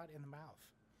he was shot in the mouth,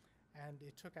 and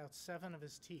it took out 7 of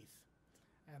his teeth.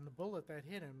 And the bullet that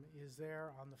hit him is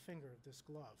there on the finger of this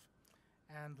glove.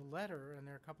 And the letter, and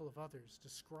there are a couple of others,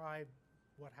 describe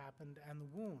what happened and the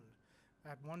wound.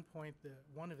 At one point,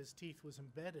 one of his teeth was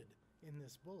embedded in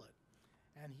this bullet,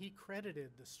 and he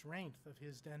credited the strength of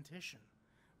his dentition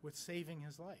with saving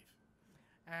his life.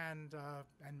 And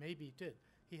maybe it did.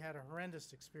 He had a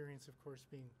horrendous experience, of course,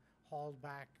 being hauled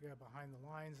back behind the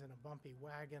lines in a bumpy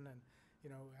wagon, and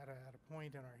at a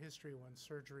point in our history when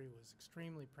surgery was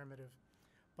extremely primitive.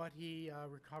 But he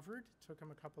recovered. Took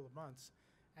him a couple of months,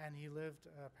 and he lived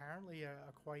apparently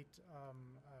a quite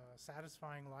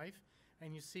satisfying life.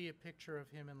 And you see a picture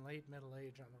of him in late middle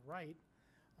age on the right,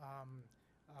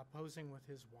 posing with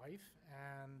his wife,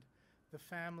 and the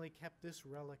family kept this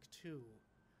relic too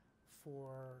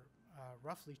for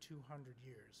roughly 200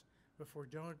 years before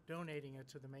donating it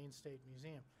to the Maine State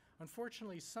Museum.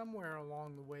 Unfortunately, somewhere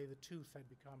along the way, the tooth had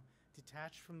become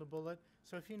detached from the bullet.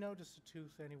 So if you notice a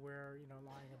tooth anywhere,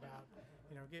 lying about,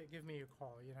 give me a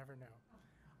call. You never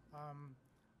know.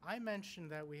 I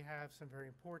mentioned that we have some very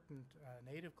important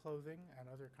native clothing and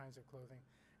other kinds of clothing,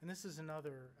 and this is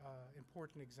another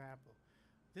important example.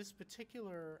 This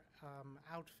particular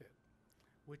outfit,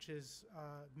 which is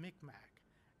Micmac,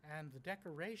 and the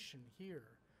decoration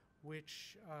here,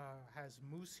 which has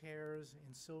moose hairs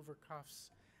in silver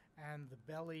cuffs and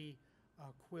the belly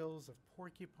quills of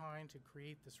porcupine to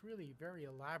create this really very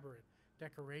elaborate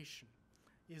decoration,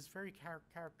 is very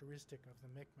characteristic of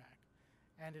the Micmac.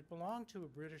 And it belonged to a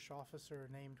British officer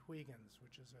named Huygens,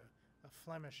 which is a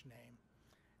Flemish name.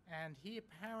 And he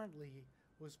apparently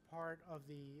was part of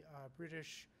the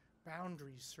British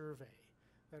Boundary Survey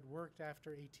that worked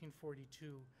after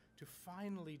 1842 to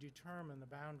finally determine the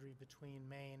boundary between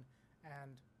Maine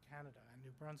and Canada and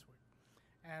New Brunswick.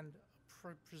 And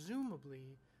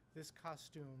presumably this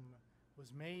costume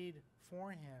was made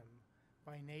for him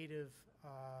by native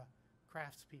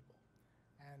craftspeople.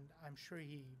 And I'm sure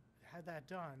he had that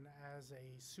done as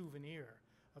a souvenir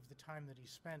of the time that he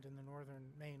spent in the northern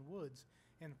Maine woods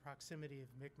in the proximity of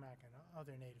Micmac and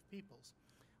other native peoples.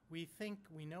 We think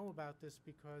we know about this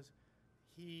because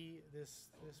this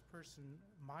person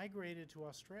migrated to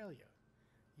Australia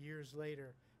years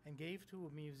later and gave to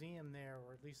a museum there,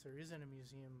 or at least there is in a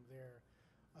museum there,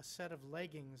 a set of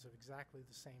leggings of exactly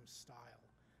the same style.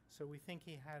 So we think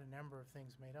he had a number of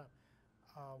things made up.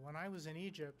 When I was in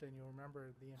Egypt, and you'll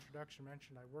remember the introduction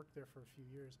mentioned, I worked there for a few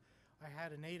years, I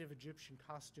had a native Egyptian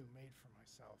costume made for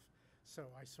myself. So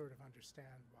I sort of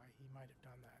understand why he might have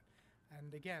done that.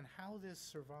 And again, how this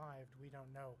survived, we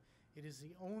don't know. It is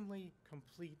the only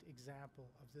complete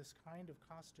example of this kind of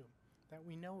costume that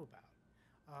we know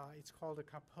about. It's called a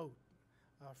capote,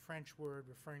 a French word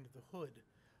referring to the hood.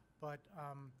 But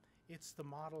it's the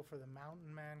model for the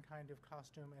mountain man kind of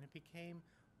costume, and it became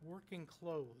working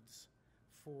clothes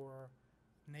for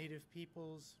native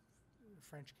peoples,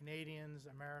 French Canadians,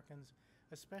 Americans,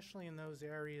 especially in those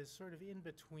areas sort of in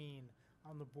between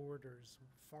on the borders,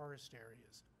 forest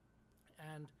areas.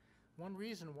 And one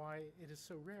reason why it is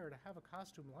so rare to have a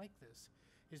costume like this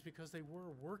is because they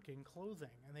were working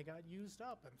clothing and they got used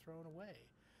up and thrown away.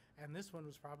 And this one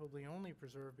was probably only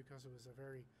preserved because it was a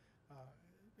very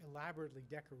elaborately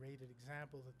decorated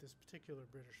example that this particular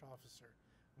British officer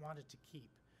wanted to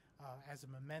keep as a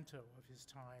memento of his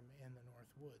time in the North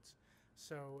Woods.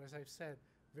 So, as I've said,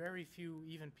 very few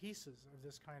even pieces of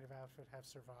this kind of outfit have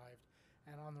survived.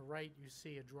 And on the right, you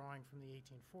see a drawing from the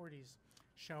 1840s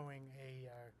showing a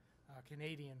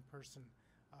Canadian person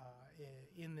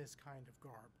in this kind of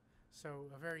garb. So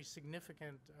a very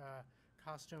significant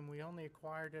costume. We only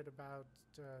acquired it about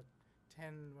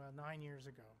 9 years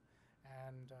ago.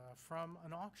 and from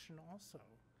an auction also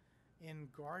in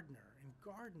Gardner,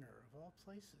 of all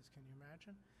places. Can you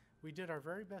imagine? We did our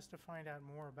very best to find out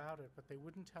more about it, but they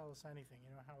wouldn't tell us anything.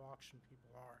 You know how auction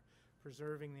people are,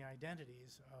 preserving the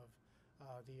identities of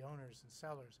the owners and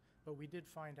sellers. But we did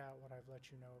find out what I've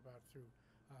let you know about through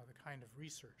the kind of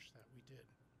research that we did.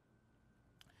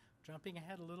 Jumping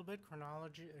ahead a little bit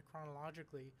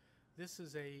chronologically, this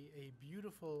is a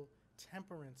beautiful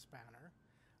temperance banner.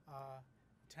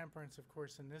 Temperance, of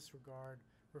course, in this regard,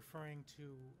 referring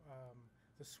to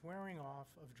the swearing off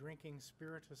of drinking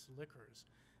spirituous liquors.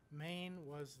 Maine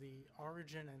was the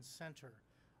origin and center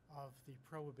of the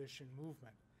Prohibition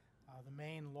movement. The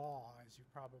Maine law, as you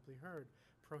probably heard,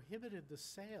 prohibited the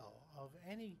sale of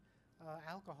any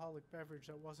alcoholic beverage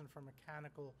that wasn't for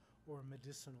mechanical or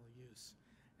medicinal use.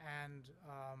 And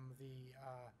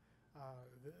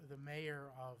the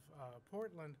mayor of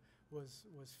Portland was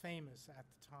famous at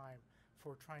the time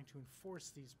for trying to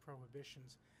enforce these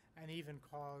prohibitions, and even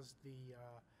caused a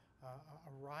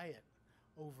riot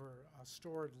over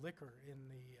stored liquor in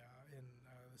the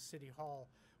city hall,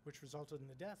 which resulted in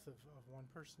the death of one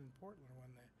person in Portland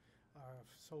when the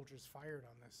soldiers fired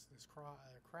on this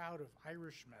crowd of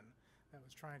Irishmen that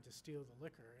was trying to steal the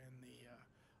liquor in the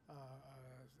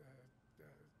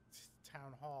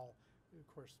town hall. Of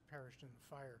course, perished in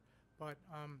the fire. But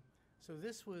so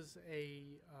this was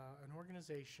an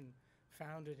organization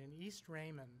founded in East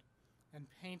Raymond and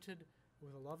painted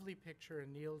with a lovely picture,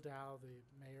 and Neil Dow, the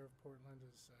mayor of Portland,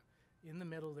 is in the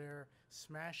middle there,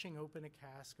 smashing open a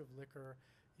cask of liquor,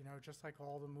 you know, just like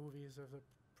all the movies of the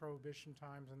Prohibition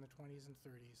times in the 20s and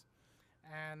 30s.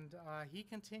 And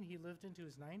he lived into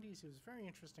his 90s. He was a very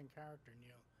interesting character,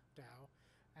 Neil Dow,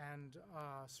 and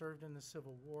served in the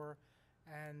Civil War.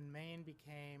 And Maine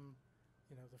became,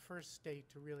 you know, the first state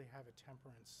to really have a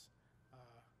temperance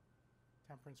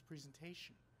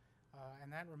presentation.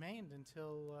 And that remained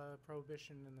until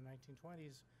Prohibition in the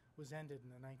 1920s was ended in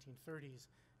the 1930s,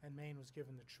 and Maine was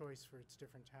given the choice for its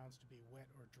different towns to be wet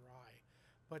or dry.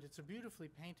 But it's a beautifully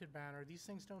painted banner. These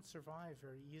things don't survive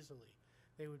very easily.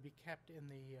 They would be kept in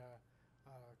the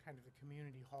kind of the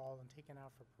community hall and taken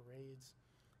out for parades.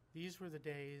 These were the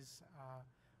days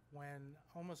when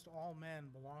almost all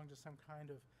men belonged to some kind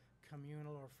of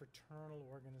communal or fraternal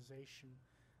organization.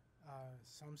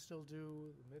 Some still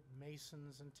do,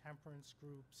 Masons and temperance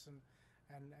groups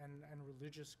and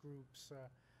religious groups.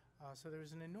 So there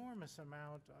was an enormous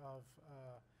amount of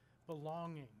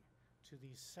belonging to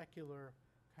these secular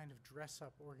kind of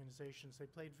dress-up organizations. They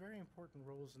played very important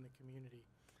roles in the community.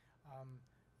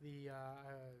 The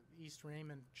East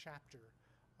Raymond chapter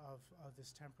of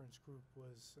this temperance group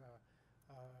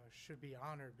should be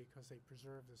honored because they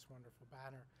preserved this wonderful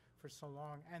banner for so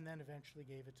long, and then eventually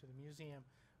gave it to the museum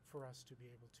for us to be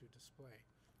able to display.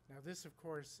 Now this, of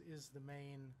course, is the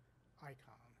main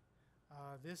icon.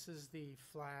 This is the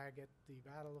flag at the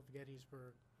Battle of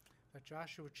Gettysburg that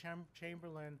Joshua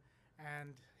Chamberlain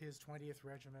and his 20th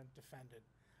Regiment defended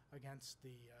against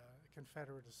the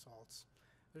Confederate assaults.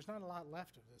 There's not a lot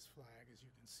left of this flag, as you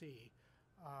can see.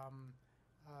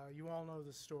 You all know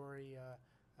the story,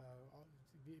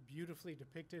 beautifully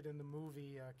depicted in the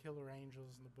movie Killer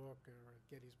Angels in the book, or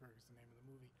Gettysburg is the name of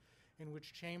the movie, in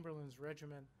which Chamberlain's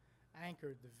regiment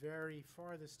anchored the very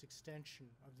farthest extension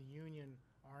of the Union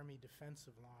Army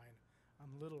defensive line on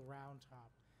Little Round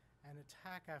Top. And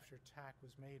attack after attack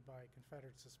was made by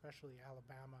Confederates, especially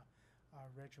Alabama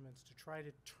regiments, to try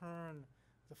to turn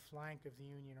the flank of the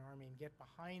Union Army and get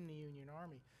behind the Union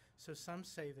Army. So some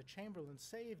say that Chamberlain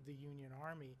saved the Union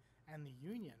Army and the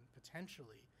Union,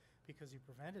 potentially, because he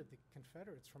prevented the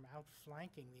Confederates from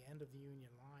outflanking the end of the Union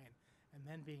line and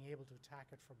then being able to attack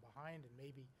it from behind and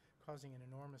maybe causing an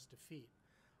enormous defeat.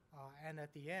 And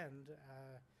at the end,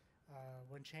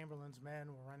 when Chamberlain's men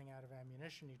were running out of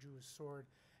ammunition, he drew his sword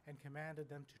and commanded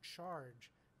them to charge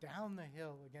down the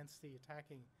hill against the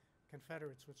attacking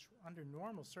Confederates, which under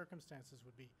normal circumstances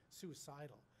would be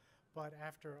suicidal. But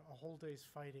after a whole day's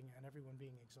fighting and everyone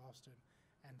being exhausted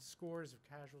and scores of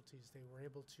casualties, they were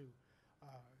able to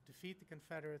defeat the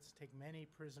Confederates, take many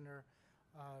prisoner.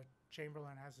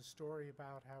 Chamberlain has a story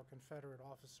about how a Confederate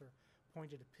officer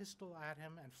pointed a pistol at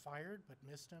him and fired but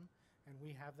missed him, and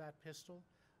we have that pistol.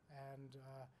 And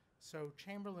so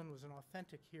Chamberlain was an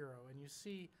authentic hero, and you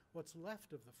see what's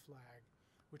left of the flag,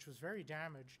 which was very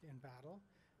damaged in battle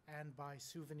and by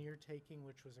souvenir taking,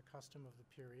 which was a custom of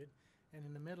the period. And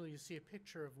in the middle you see a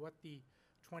picture of what the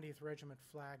 20th Regiment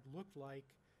flag looked like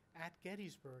at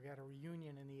Gettysburg at a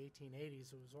reunion in the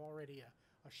 1880s. It was already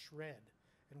a shred.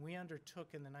 And we undertook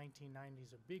in the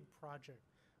 1990s a big project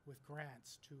with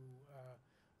grants to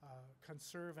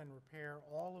conserve and repair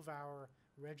all of our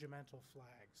regimental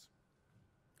flags.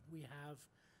 We have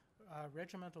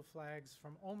regimental flags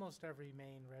from almost every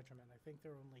Maine regiment. I think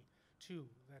there are only 2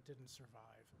 that didn't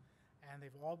survive. And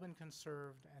they've all been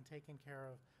conserved and taken care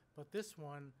of. But this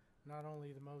one, not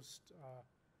only the most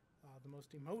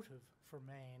emotive for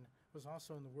Maine, was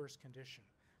also in the worst condition.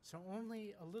 So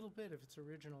only a little bit of its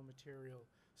original material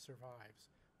survives.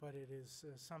 But it is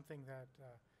something that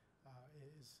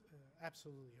is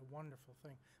absolutely a wonderful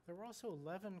thing. There were also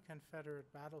 11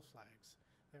 Confederate battle flags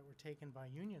that were taken by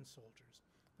Union soldiers,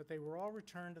 but they were all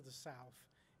returned to the South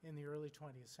in the early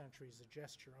 20th century as a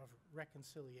gesture of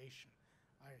reconciliation.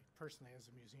 I personally, as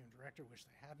a museum director, wish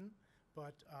they hadn't,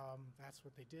 but that's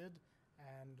what they did,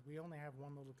 and we only have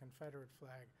one little Confederate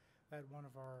flag that one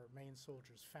of our Maine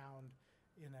soldiers found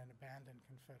in an abandoned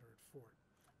Confederate fort.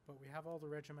 But we have all the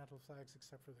regimental flags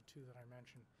except for the 2 that I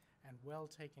mentioned, and well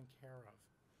taken care of.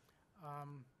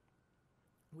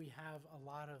 We have a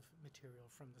lot of material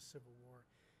from the Civil War.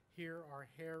 Here are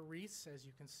hair wreaths, as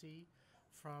you can see,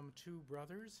 from 2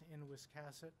 brothers in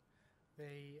Wiscasset.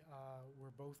 They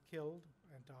were both killed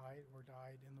and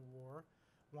died in the war,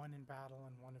 one in battle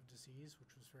and one of disease,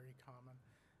 which was very common.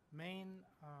 Maine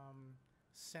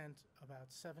sent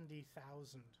about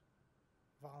 70,000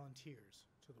 volunteers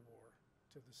to the war,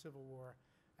 to the Civil War,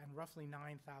 and roughly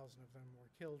 9,000 of them were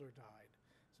killed or died.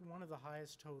 So one of the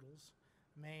highest totals.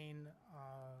 Maine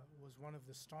was one of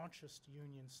the staunchest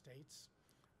Union states.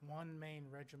 One Maine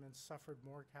regiment suffered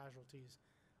more casualties,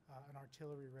 an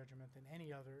artillery regiment, than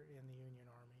any other in the Union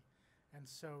Army. And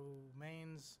so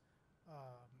Maine's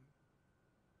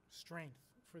strength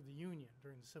for the Union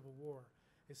during the Civil War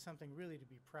is something really to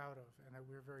be proud of, and that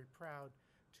we're very proud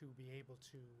to be able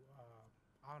to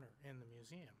honor in the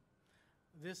museum.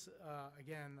 This,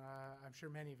 again, I'm sure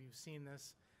many of you have seen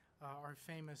this, our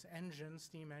famous engine,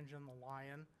 steam engine, the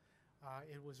Lion.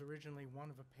 It was originally one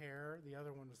of a pair. The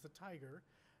other one was the Tiger.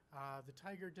 The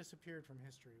Tiger disappeared from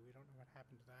history. We don't know what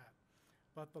happened to that.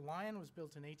 But the Lion was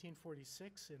built in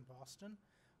 1846 in Boston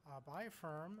by a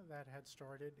firm that had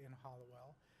started in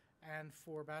Hollowell. And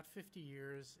for about 50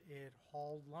 years, it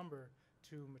hauled lumber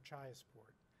to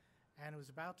Machiasport. And it was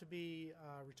about to be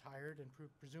retired and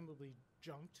presumably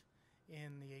junked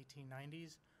in the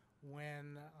 1890s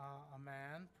when a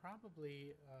man,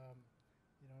 probably,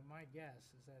 my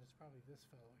guess is that it's probably this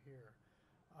fellow here,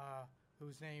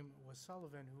 whose name was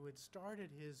Sullivan, who had started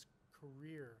his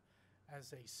career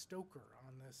as a stoker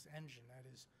on this engine, that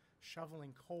is,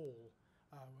 shoveling coal,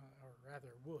 or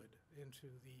rather wood, into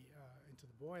the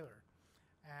boiler,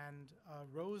 and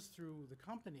rose through the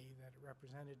company that it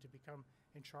represented to become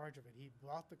in charge of it. He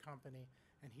bought the company,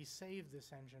 and he saved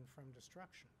this engine from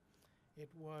destruction. It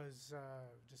was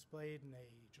displayed in a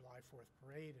July 4th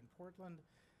parade in Portland.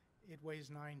 It weighs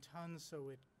 9 tons, so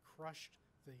it crushed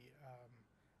the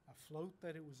float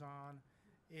that it was on.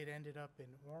 It ended up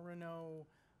in Orono.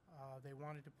 They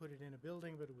wanted to put it in a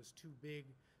building, but it was too big,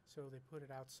 so they put it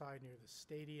outside near the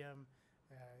stadium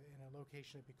in a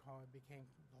location that became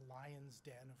the Lion's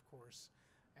Den, of course.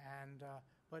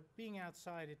 But being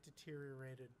outside, it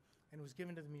deteriorated and was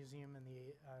given to the museum in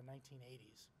the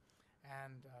 1980s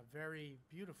and very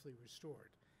beautifully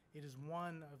restored. It is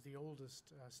one of the oldest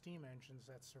steam engines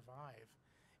that survive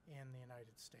in the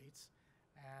United States,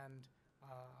 and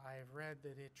I have read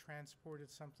that it transported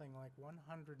something like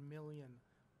 100 million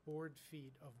board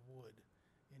feet of wood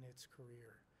in its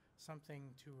career, something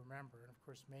to remember. And of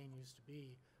course, Maine used to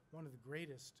be one of the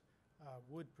greatest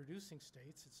wood-producing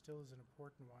states. It still is an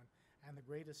important one, and the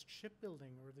greatest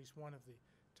shipbuilding, or at least one of the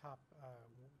top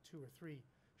 2 or 3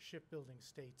 shipbuilding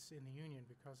states in the Union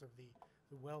because of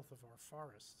the wealth of our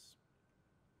forests.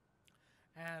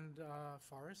 And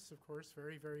forests, of course,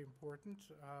 very, very important.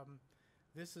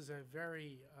 This is a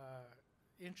very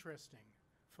interesting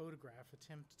photograph, a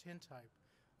tintype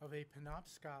of a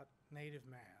Penobscot native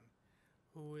man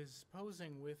who is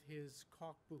posing with his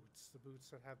caulk boots, the boots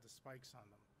that have the spikes on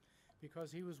them,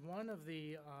 because he was one of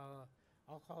the,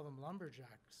 I'll call them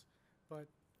lumberjacks, but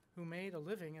who made a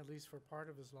living, at least for part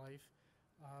of his life,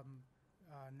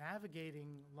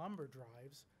 navigating lumber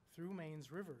drives through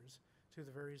Maine's rivers to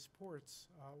the various ports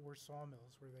or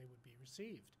sawmills where they would be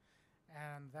received.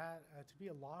 And that, to be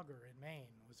a logger in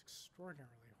Maine was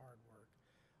extraordinarily hard work.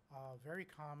 Very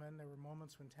common. There were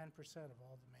moments when 10% of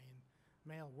all the Maine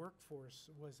male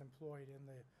workforce was employed in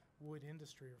the wood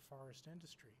industry or forest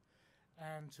industry.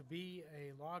 And to be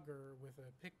a logger with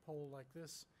a pick pole like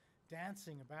this,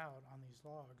 dancing about on these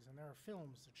logs, and there are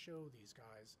films that show these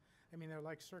guys. I mean, they're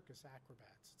like circus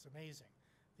acrobats. It's amazing,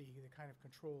 the kind of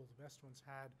control the best ones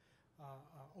had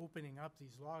opening up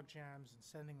these log jams and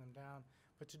sending them down.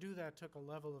 But to do that took a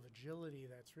level of agility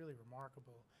that's really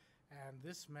remarkable. And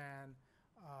this man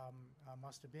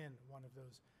must have been one of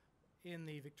those. In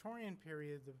the Victorian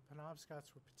period, the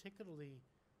Penobscots were particularly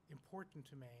important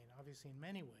to Maine, obviously in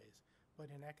many ways, but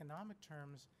in economic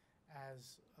terms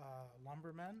as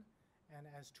lumbermen and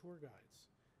as tour guides.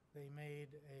 They made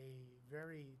a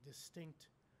very distinct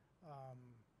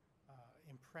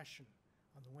impression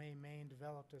on the way Maine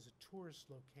developed as a tourist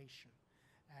location,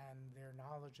 and their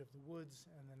knowledge of the woods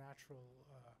and the natural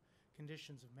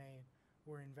conditions of Maine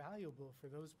were invaluable for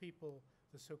those people,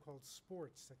 the so-called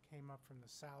sports that came up from the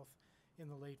south in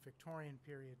the late Victorian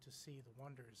period to see the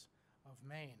wonders of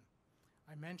Maine.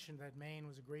 I mentioned that Maine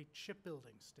was a great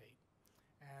shipbuilding state,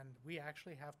 and we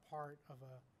actually have part of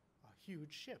a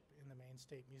huge ship in the Maine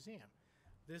State Museum.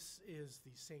 This is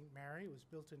the St. Mary. It was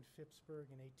built in Phippsburg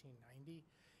in 1890.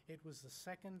 It was the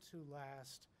second to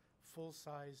last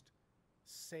full-sized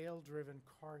sail-driven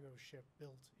cargo ship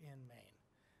built in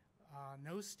Maine.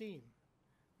 No steam,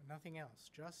 nothing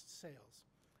else, just sails.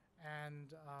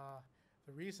 And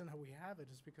the reason that we have it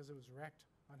is because it was wrecked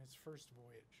on its first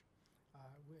voyage.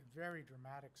 Very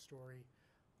dramatic story.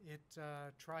 It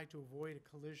tried to avoid a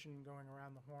collision going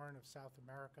around the Horn of South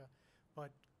America,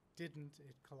 but didn't.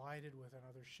 It collided with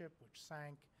another ship which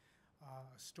sank.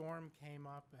 A storm came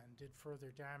up and did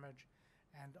further damage,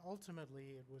 and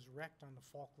ultimately it was wrecked on the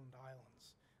Falkland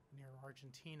Islands near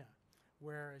Argentina,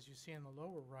 where, as you see in the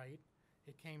lower right,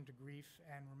 it came to grief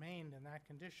and remained in that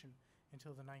condition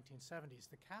until the 1970s.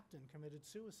 The captain committed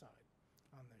suicide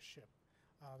on this ship.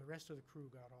 The rest of the crew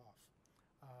got off,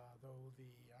 though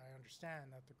I understand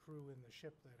that the crew in the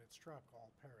ship that it struck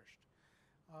all perished.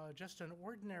 Just an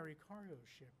ordinary cargo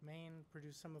ship. Maine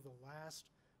produced some of the last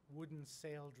wooden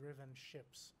sail-driven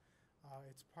ships.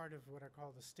 It's part of what I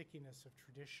call the stickiness of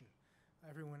tradition.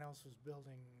 Everyone else was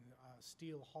building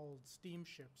steel-hulled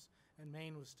steamships, and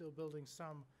Maine was still building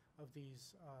some of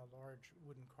these large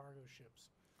wooden cargo ships.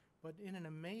 But in an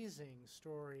amazing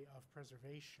story of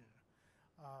preservation,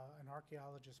 an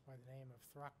archaeologist by the name of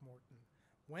Throckmorton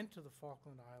went to the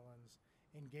Falkland Islands,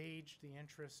 engaged the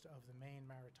interest of the Maine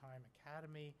Maritime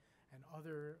Academy and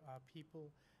other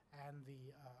people and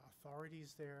the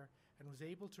authorities there, and was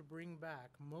able to bring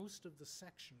back most of the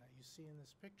section that you see in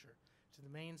this picture to the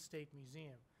Maine State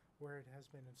Museum, where it has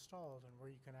been installed and where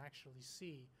you can actually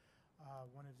see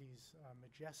one of these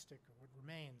majestic, or what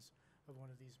remains of one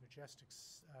of these majestic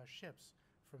ships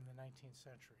from the 19th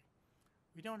century.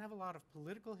 We don't have a lot of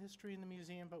political history in the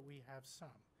museum, but we have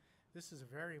some. This is a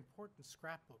very important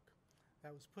scrapbook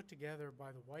that was put together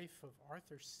by the wife of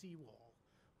Arthur Sewall,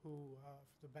 who,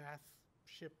 the Bath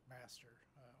shipmaster,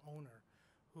 owner,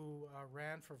 who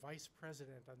ran for vice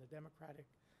president on the Democratic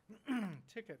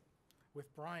ticket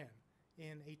with Bryan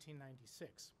in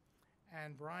 1896.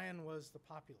 And Bryan was the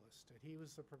populist, and he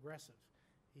was the progressive.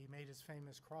 He made his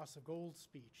famous Cross of Gold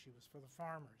speech. He was for the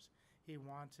farmers. He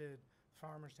wanted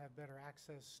farmers to have better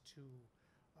access to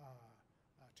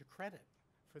credit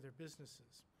for their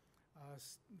businesses.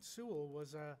 Sewall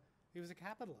was a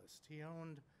capitalist. He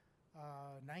owned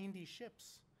 90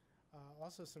 ships,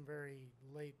 also some very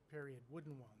late period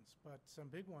wooden ones, but some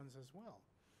big ones as well.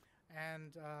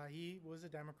 And he was a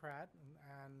Democrat,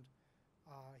 and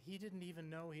he didn't even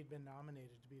know he'd been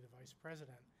nominated to be the vice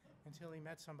president until he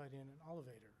met somebody in an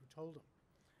elevator who told him.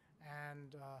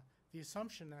 And the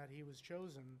assumption that he was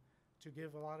chosen to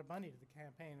give a lot of money to the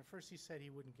campaign, at first he said he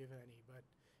wouldn't give any, but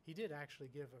he did actually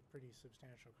give a pretty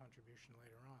substantial contribution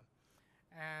later on.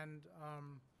 And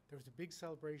there was a big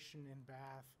celebration in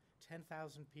Bath. 10,000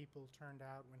 people turned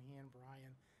out when he and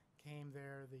Bryan came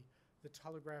there. The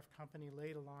telegraph company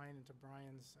laid a line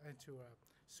into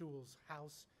Sewall's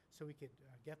house so he could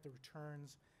get the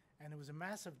returns. And it was a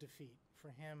massive defeat for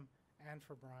him and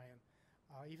for Bryan.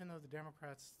 Even though the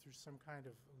Democrats, through some kind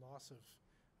of loss of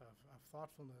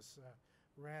thoughtfulness,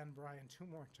 ran Bryan 2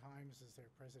 more times as their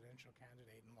presidential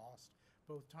candidate and lost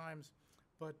both times.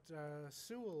 But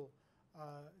Sewall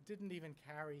didn't even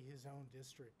carry his own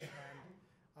district.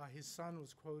 And his son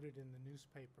was quoted in the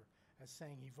newspaper as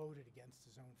saying he voted against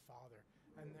his own father.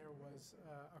 And there was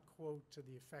a quote to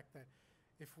the effect that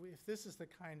if this is the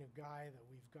kind of guy that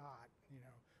we've got,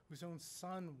 whose own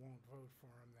son won't vote for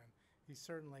him, then he's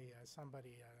certainly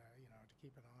somebody, to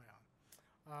keep an eye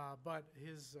on. But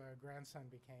his grandson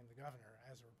became the governor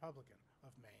as a Republican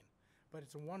of Maine. But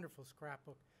it's a wonderful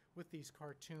scrapbook with these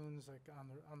cartoons, like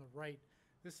on the right.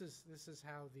 This is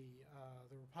how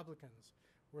the Republicans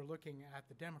were looking at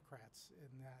the Democrats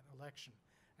in that election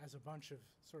as a bunch of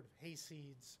sort of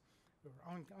hayseeds who were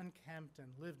unkempt and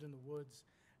lived in the woods,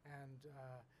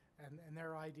 and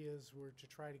their ideas were to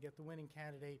try to get the winning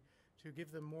candidate to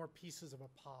give them more pieces of a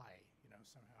pie,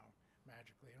 somehow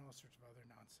magically, and all sorts of other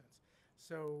nonsense.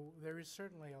 So there is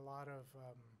certainly a lot of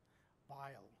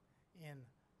bile in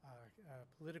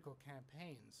political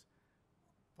campaigns,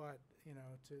 but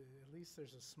at least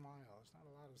there's a smile. There's not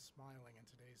a lot of smiling in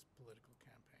today's political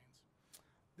campaigns.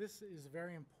 This is a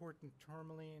very important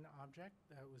tourmaline object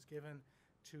that was given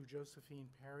to Josephine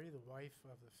Parry, the wife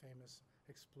of the famous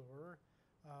explorer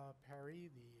Parry,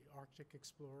 the Arctic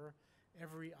explorer.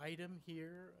 Every item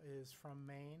here is from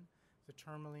Maine. The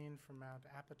tourmaline from Mount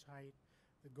Appetite,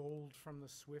 the gold from the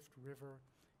Swift River.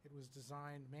 It was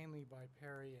designed mainly by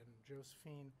Parry and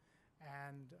Josephine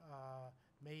and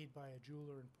made by a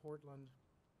jeweler in Portland.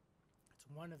 It's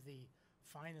one of the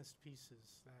finest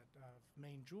pieces of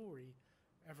Maine jewelry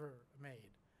ever made.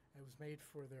 It was made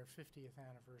for their 50th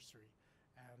anniversary,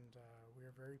 and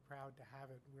we're very proud to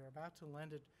have it. We're about to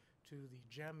lend it to the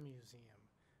Gem Museum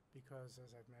because,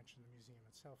 as I've mentioned, the museum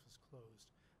itself is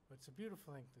closed. But it's a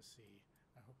beautiful thing to see.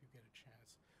 I hope you get a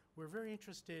chance. We're very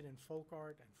interested in folk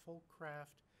art and folk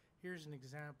craft. Here's an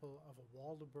example of a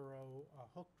Waldoboro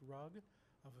hooked rug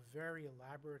of a very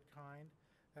elaborate kind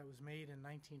that was made in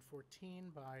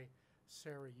 1914 by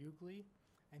Sarah Hughley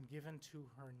and given to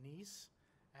her niece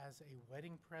as a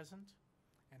wedding present.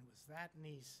 And it was that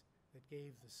niece that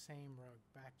gave the same rug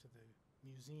back to the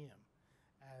museum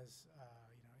as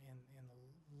in the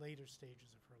later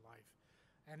stages of her life.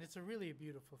 And it's really a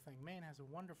beautiful thing. Maine has a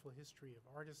wonderful history of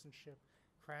artisanship,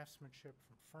 craftsmanship,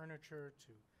 from furniture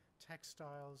to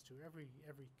textiles to every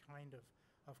kind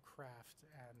of craft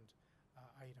and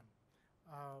item.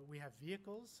 We have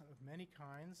vehicles of many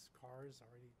kinds. Cars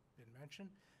already been mentioned.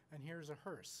 And here's a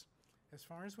hearse. As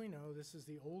far as we know, this is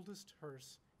the oldest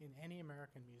hearse in any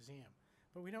American museum,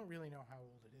 but we don't really know how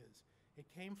old it is. It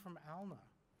came from Alna,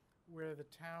 where the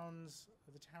town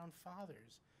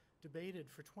fathers debated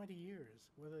for 20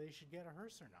 years whether they should get a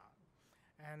hearse or not.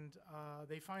 And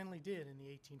they finally did in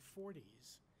the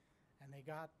 1840s, and they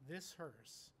got this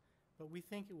hearse, but we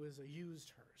think it was a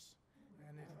used hearse,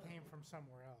 and it came from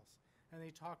somewhere else. And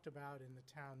they talked about in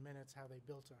the town minutes how they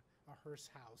built a hearse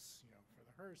house, for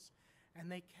the hearse, and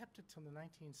they kept it till the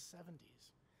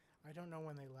 1970s. I don't know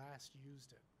when they last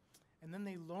used it. And then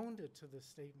they loaned it to the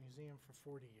State Museum for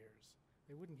 40 years.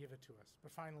 They wouldn't give it to us,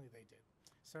 but finally they did.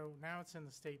 So now it's in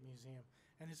the State Museum,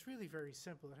 and it's really very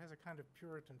simple. It has a kind of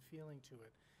Puritan feeling to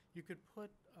it. You could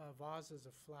put vases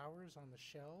of flowers on the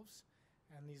shelves,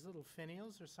 and these little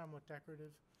finials are somewhat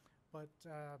decorative, but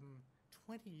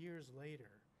 20 years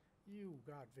later, you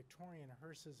got Victorian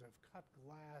hearses of cut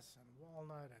glass and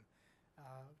walnut, and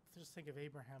just think of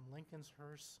Abraham Lincoln's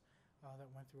hearse that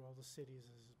went through all the cities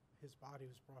as his body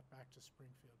was brought back to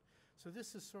Springfield. So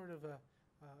this is sort of a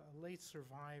late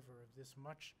survivor of this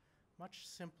much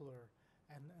simpler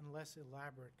and less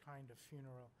elaborate kind of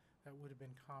funeral that would have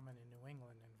been common in New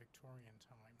England in Victorian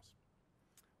times.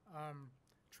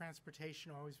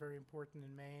 Transportation, always very important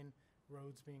in Maine,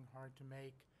 roads being hard to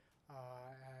make.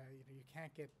 You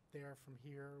can't get there from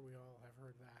here. We all have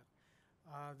heard that.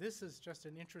 This is just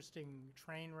an interesting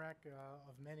train wreck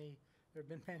of many. There have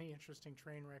been many interesting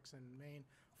train wrecks in Maine.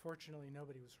 Fortunately,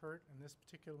 nobody was hurt in this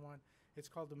particular one. It's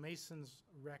called the Masons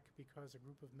wreck because a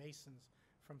group of Masons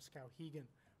from Skowhegan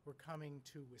were coming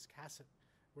to Wiscasset,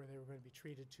 where they were going to be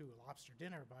treated to a lobster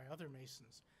dinner by other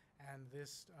Masons, and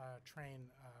this train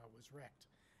was wrecked.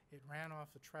 It ran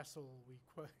off the trestle.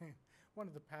 One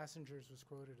of the passengers was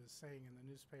quoted as saying in the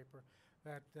newspaper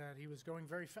that he was going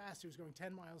very fast. He was going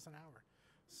 10 miles an hour.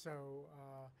 So,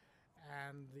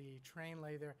 and the train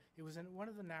lay there. It was in one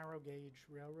of the narrow gauge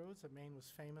railroads that Maine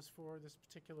was famous for. This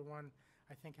particular one,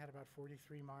 I think, had about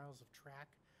 43 miles of track,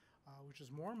 which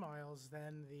is more miles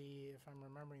than if I'm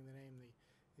remembering the name,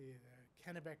 the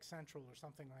Kennebec Central or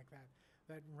something like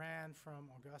that ran from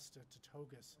Augusta to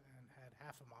Togus and had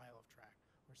half a mile of track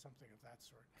or something of that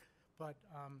sort. But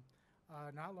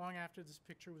not long after this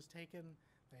picture was taken,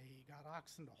 they got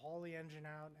oxen to haul the engine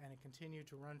out, and it continued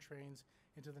to run trains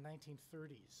into the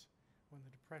 1930s when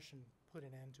the Depression put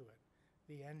an end to it.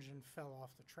 The engine fell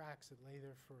off the tracks. It lay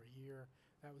there for a year.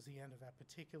 That was the end of that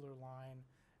particular line,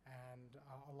 and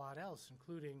a lot else,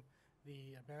 including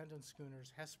the abandoned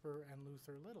schooners Hesper and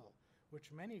Luther Little,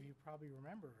 which many of you probably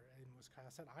remember in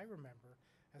Wiscasset. I remember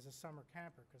as a summer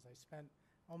camper because I spent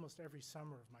almost every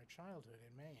summer of my childhood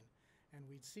in Maine, and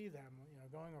we'd see them,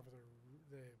 going over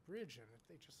the bridge, and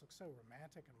they just looked so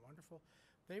romantic and wonderful.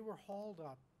 They were hauled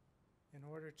up in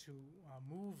order to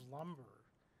move lumber.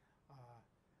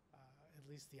 At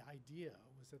least the idea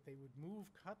was that they would move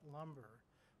cut lumber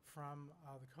from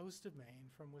the coast of Maine,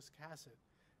 from Wiscasset,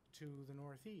 to the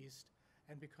northeast,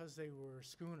 and because they were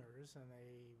schooners and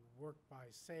they worked by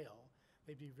sail,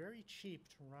 they'd be very cheap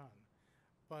to run.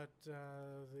 But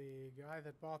the guy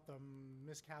that bought them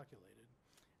miscalculated,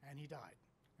 and he died.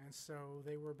 And so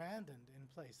they were abandoned in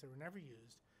place. They were never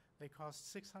used. They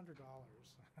cost $600,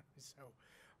 so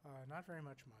not very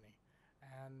much money.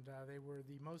 And they were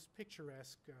the most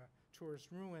picturesque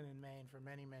tourist ruin in Maine for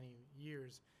many, many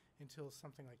years until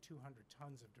something like 200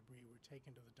 tons of debris were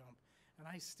taken to the dump. And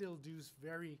I still do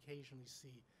very occasionally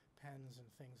see pens and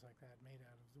things like that made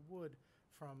out of the wood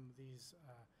from these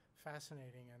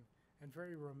fascinating and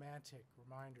very romantic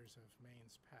reminders of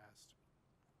Maine's past.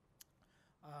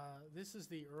 This is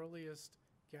the earliest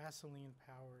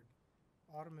gasoline-powered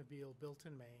automobile built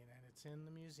in Maine, and it's in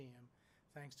the museum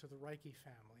thanks to the Reike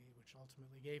family, which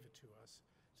ultimately gave it to us,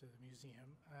 to the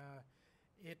museum.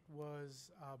 It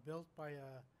was built by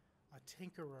a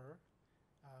tinkerer,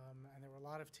 and there were a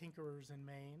lot of tinkerers in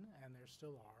Maine, and there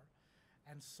still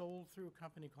are, and sold through a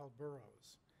company called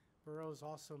Burroughs. Burroughs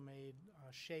also made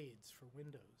shades for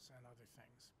windows and other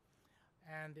things.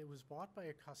 And it was bought by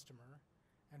a customer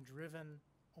and driven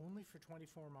only for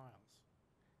 24 miles.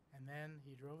 And then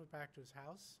he drove it back to his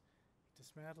house,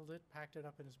 dismantled it, packed it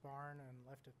up in his barn, and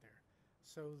left it there.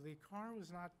 So the car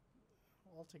was not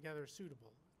altogether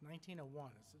suitable.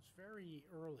 1901, it's very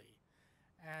early.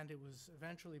 And it was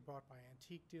eventually bought by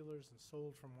antique dealers and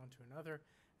sold from one to another,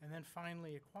 and then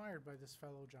finally acquired by this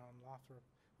fellow, John Lothrop,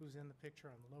 who's in the picture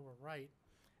on the lower right.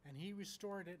 And he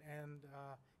restored it, and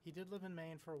he did live in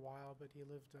Maine for a while, but he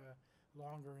lived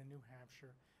longer in New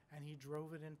Hampshire. And he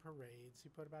drove it in parades. He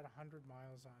put about 100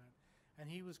 miles on it.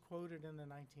 And he was quoted in the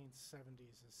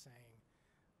 1970s as saying,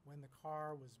 when the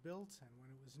car was built and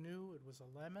when it was new, it was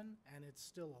a lemon, and it's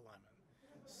still a lemon.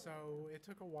 So it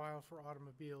took a while for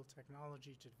automobile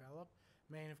technology to develop.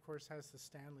 Maine, of course, has the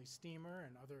Stanley Steamer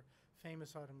and other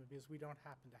famous automobiles. We don't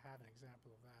happen to have an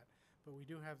example of that. But we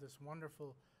do have this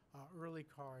wonderful early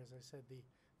car, as I said,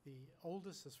 the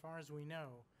oldest, as far as we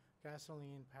know,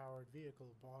 gasoline-powered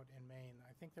vehicle bought in Maine.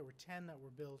 I think there were 10 that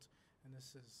were built, and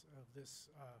this is of this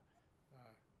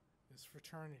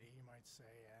fraternity, you might say,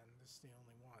 and this is the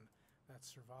only one that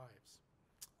survives.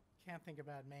 Can't think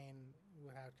about Maine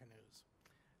without canoes.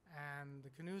 And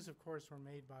the canoes, of course, were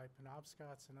made by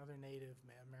Penobscots and other Native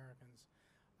Americans,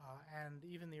 and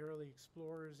even the early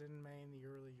explorers in Maine, the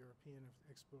early European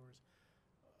explorers,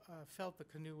 felt the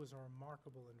canoe was a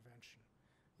remarkable invention.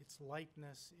 Its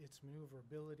lightness, its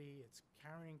maneuverability, its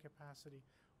carrying capacity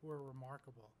were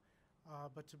remarkable.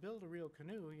 But to build a real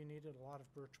canoe, you needed a lot of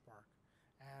birch bark,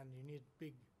 and you needed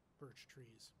big birch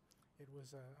trees. It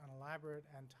was an elaborate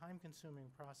and time-consuming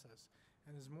process.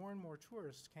 And as more and more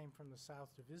tourists came from the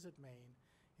south to visit Maine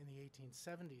in the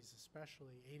 1870s,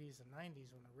 especially 80s and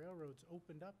 90s, when the railroads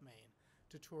opened up Maine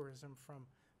to tourism from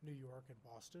New York and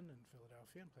Boston and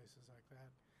Philadelphia and places like that,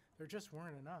 there just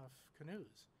weren't enough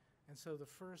canoes. And so the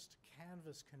first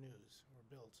canvas canoes were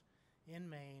built in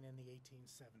Maine in the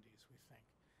 1870s, we think.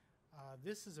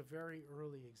 This is a very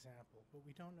early example, but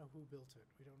we don't know who built it.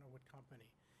 We don't know what company.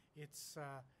 It's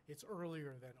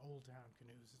earlier than Old Town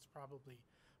canoes. It's probably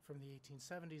from the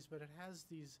 1870s, but it has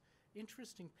these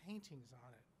interesting paintings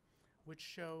on it, which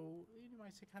show, you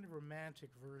might say, kind of romantic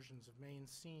versions of Maine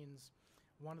scenes.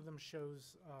 One of them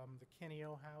shows the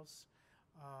Kineo House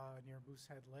near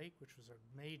Moosehead Lake, which was a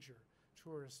major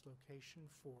tourist location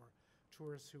for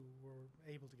tourists who were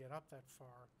able to get up that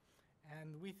far.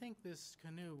 And we think this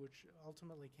canoe, which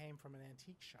ultimately came from an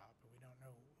antique shop, but we don't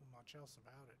know much else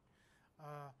about it,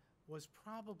 was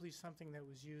probably something that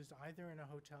was used either in a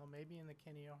hotel, maybe in the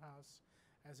Kineo House,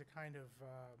 as a kind of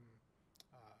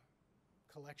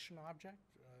collection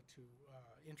object to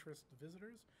interest the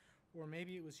visitors, or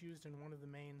maybe it was used in one of the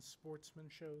Maine sportsman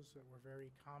shows that were very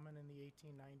common in the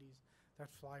 1890s, that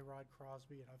Fly Rod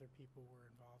Crosby and other people were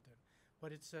involved in.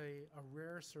 But it's a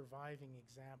rare surviving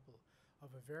example of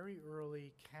a very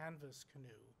early canvas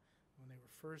canoe when they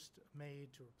were first made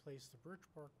to replace the birch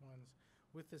bark ones,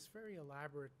 with this very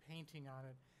elaborate painting on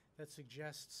it that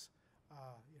suggests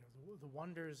the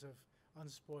wonders of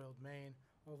unspoiled Maine.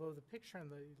 Although the picture on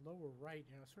the lower right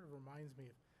sort of reminds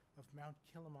me of Mount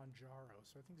Kilimanjaro.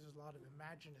 So I think there's a lot of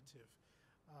imaginative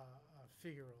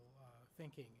figural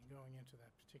thinking going into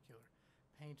that particular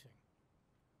painting.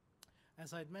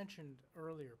 As I'd mentioned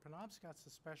earlier, Penobscots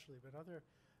especially, but other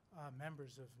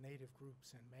members of native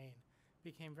groups in Maine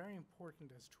became very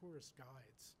important as tourist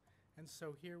guides. And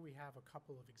so here we have a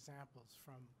couple of examples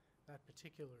from that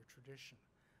particular tradition.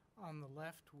 On the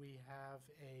left, we have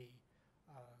a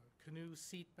canoe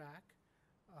seat back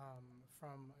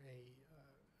from a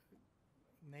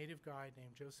native guide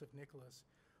named Joseph Nicholas,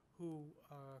 who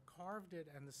carved it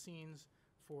and the scenes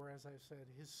for, as I've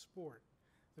said, his sport.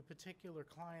 The particular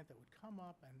client that would come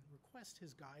up and request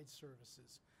his guide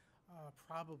services,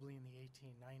 probably in the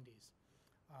 1890s.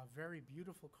 very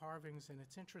beautiful carvings, and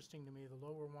it's interesting to me, the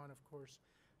lower one, of course,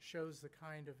 shows the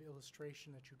kind of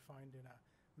illustration that you'd find in a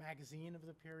magazine of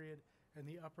the period, and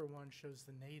the upper one shows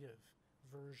the native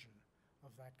version of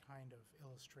that kind of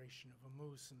illustration of a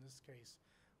moose, in this case,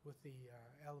 with the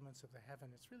elements of the heaven.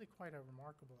 It's really quite a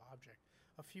remarkable object.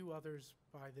 A few others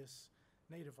by this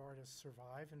native artist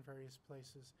survive in various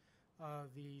places.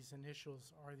 These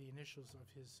initials are the initials of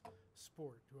his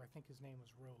sport, who I think his name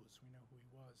was Rose. We know who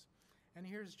he was. And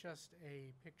here's just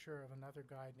a picture of another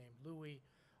guide named Louis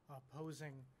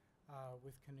posing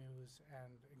with canoes,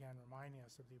 and again reminding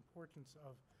us of the importance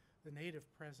of the native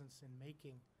presence in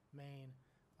making Maine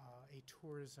a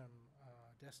tourism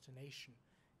destination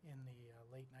in the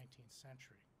late 19th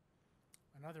century.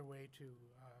 Another way to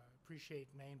appreciate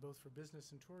Maine, both for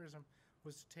business and tourism,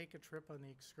 was to take a trip on the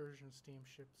excursion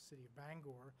steamship City of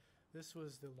Bangor. This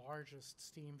was the largest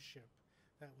steamship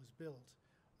that was built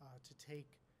to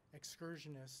take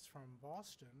excursionists from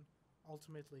Boston,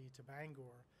 ultimately to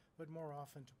Bangor, but more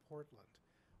often to Portland.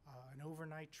 An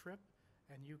overnight trip,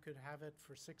 and you could have it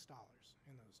for $6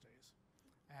 in those days.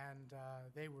 And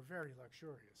they were very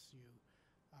luxurious. You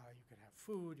could have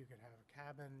food, you could have a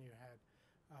cabin, you had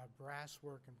brass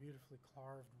work and beautifully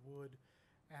carved wood.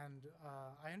 And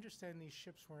I understand these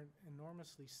ships weren't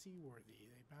enormously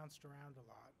seaworthy. They bounced around a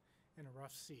lot in a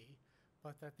rough sea,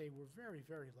 but that they were very,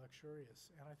 very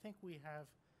luxurious. And I think we have,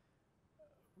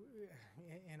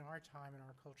 in our time, in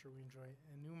our culture, we enjoy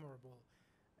innumerable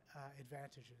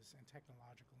advantages and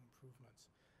technological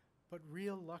improvements. But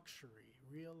real luxury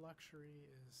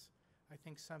is, I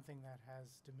think, something that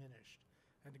has diminished.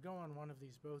 And to go on one of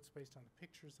these boats, based on the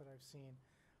pictures that I've seen,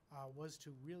 was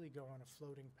to really go on a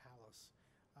floating palace,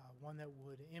 one that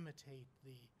would imitate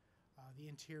the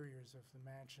interiors of the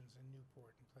mansions in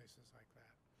Newport and places like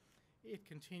that. It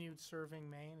continued serving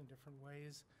Maine in different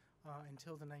ways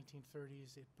until the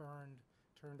 1930s. It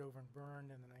turned over and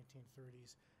burned in the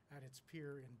 1930s at its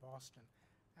pier in Boston.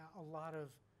 A lot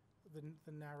of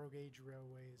the narrow gauge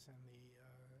railways and the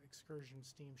excursion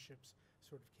steamships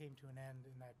sort of came to an end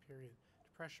in that period.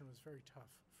 Depression was very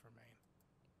tough for Maine.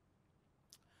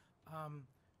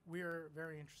 We're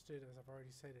very interested, as I've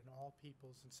already said, in all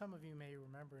peoples, and some of you may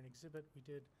remember an exhibit we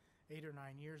did 8 or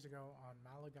 9 years ago on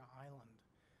Malaga Island,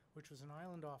 which was an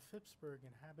island off Phippsburg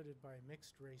inhabited by a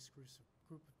mixed race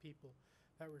group of people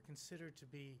that were considered to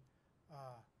be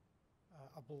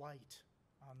a blight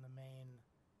on the Maine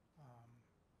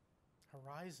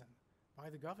horizon by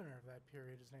the governor of that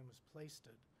period. His name was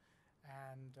Plaisted,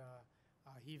 and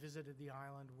he visited the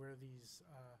island where these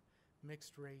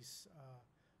mixed race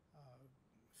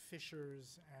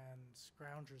fishers and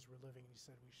scroungers were living. He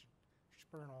said we should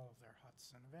burn all of their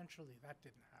huts, and eventually that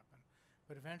didn't happen.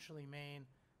 But eventually Maine,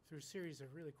 through a series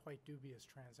of really quite dubious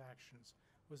transactions,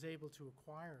 was able to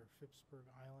acquire Phippsburg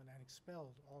Island and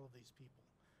expelled all of these people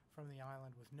from the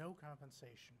island with no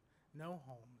compensation, no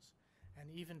homes, and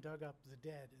even dug up the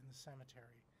dead in the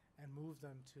cemetery and moved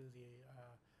them to the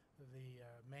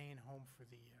Maine home for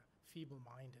the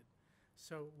feeble-minded.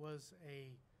 So it was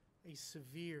a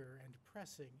severe and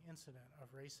depressing incident of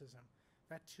racism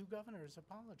that 2 governors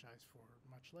apologized for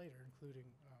much later, including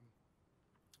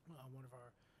one of our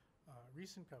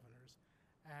recent governors.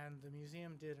 And the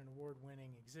museum did an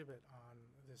award-winning exhibit on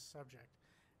this subject.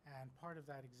 And part of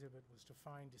that exhibit was to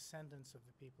find descendants of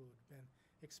the people who had been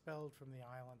expelled from the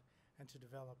island and to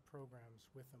develop programs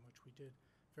with them, which we did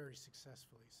very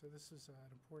successfully. So this is an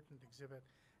important exhibit,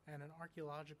 and an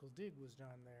archaeological dig was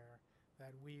done there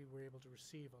that we were able to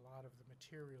receive a lot of the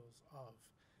materials of.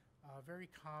 Very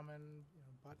common,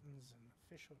 buttons and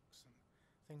fish hooks and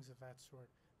things of that sort,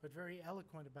 but very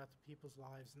eloquent about the people's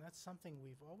lives. And that's something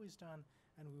we've always done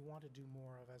and we want to do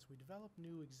more of. As we develop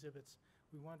new exhibits,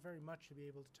 we want very much to be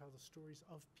able to tell the stories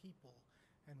of people.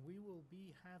 And we will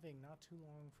be having, not too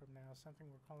long from now, something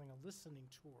we're calling a listening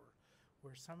tour,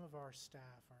 where some of our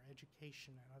staff, our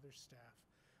education and other staff,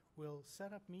 will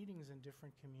set up meetings in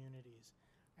different communities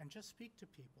and just speak to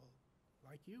people,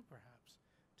 like you perhaps,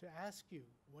 to ask you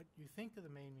what you think of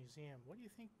the Maine Museum. What do you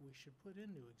think we should put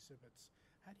in new exhibits?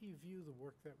 How do you view the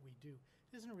work that we do?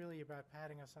 It isn't really about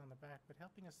patting us on the back, but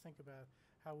helping us think about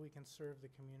how we can serve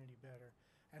the community better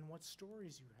and what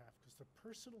stories you have, because the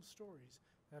personal stories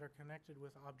that are connected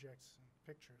with objects and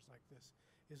pictures like this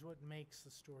is what makes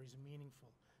the stories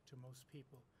meaningful to most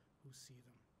people who see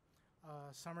them.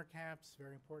 Summer camps,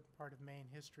 very important part of Maine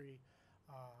history.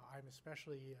 I'm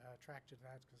especially attracted to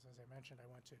that because, as I mentioned, I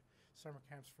went to summer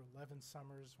camps for 11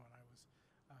 summers when I was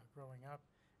growing up.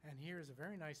 And here is a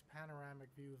very nice panoramic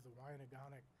view of the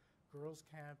Wyanaganic Girls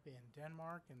Camp in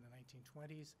Denmark in the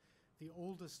 1920s, the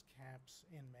oldest camps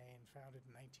in Maine, founded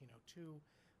in 1902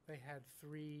 They had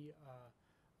three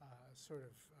sort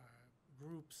of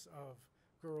groups of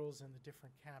girls in the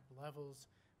different camp levels.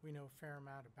 We know a fair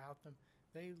amount about them.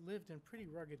 They lived in pretty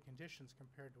rugged conditions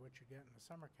compared to what you get in a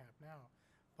summer camp now.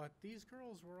 But these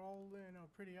girls were all,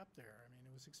 pretty up there. I mean,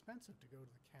 it was expensive to go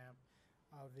to the camp.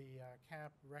 The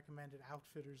camp recommended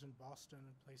outfitters in Boston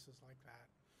and places like that,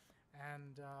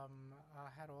 and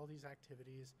had all these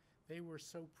activities. They were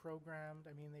so programmed.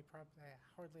 I mean, they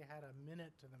hardly had a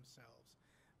minute to themselves.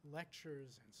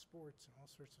 Lectures and sports and all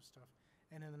sorts of stuff.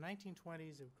 And in the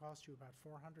 1920s, it would cost you about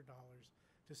 $400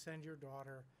 to send your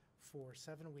daughter for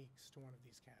 7 weeks to one of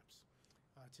these camps.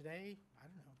 Today, I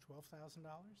don't know, $12,000,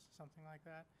 something like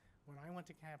that. When I went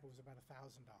to camp, it was about $1,000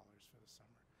 for the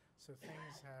summer. So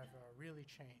things have really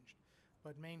changed.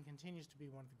 But Maine continues to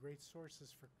be one of the great sources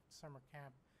for summer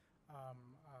camp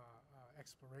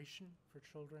exploration for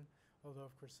children, although,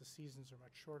 of course, the seasons are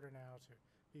much shorter now to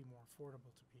be more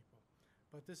affordable to people.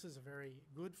 But this is a very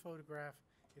good photograph.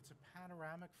 It's a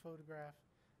panoramic photograph,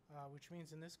 which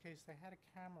means in this case they had a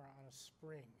camera on a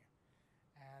spring,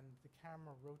 and the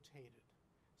camera rotated.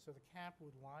 So the camp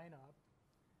would line up.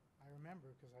 I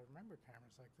remember, because I remember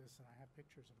cameras like this, and I have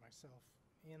pictures of myself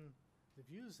in the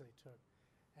views they took,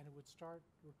 and it would start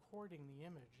recording the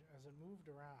image as it moved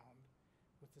around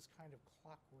with this kind of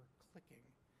clockwork clicking.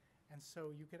 And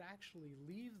so you could actually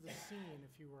leave the scene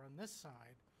if you were on this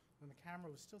side when the camera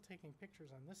was still taking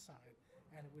pictures on this side,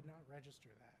 and it would not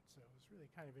register that. So it was really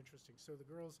kind of interesting. So the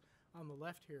girls on the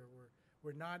left here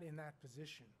were not in that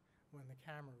position when the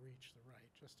camera reached the right,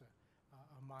 just a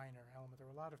minor element. There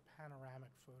were a lot of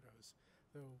panoramic photos,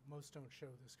 though most don't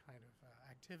show this kind of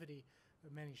activity.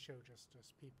 Many show just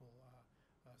people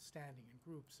standing in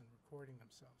groups and recording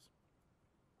themselves.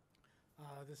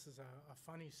 This is a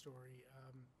funny story.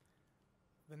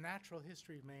 The natural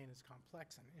history of Maine is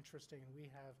complex and interesting, and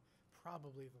we have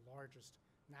probably the largest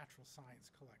natural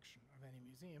science collection of any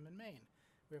museum in Maine.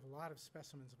 We have a lot of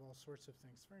specimens of all sorts of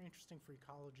things. It's very interesting for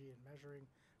ecology and measuring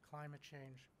climate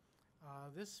change.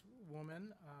 This woman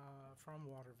from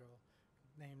Waterville,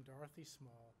 named Dorothy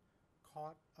Small,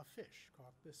 caught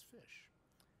this fish.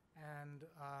 And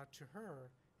to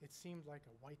her, it seemed like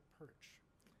a white perch.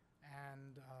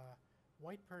 And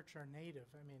white perch are native.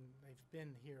 I mean, they've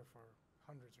been here for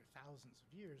hundreds or thousands of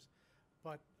years,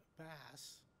 but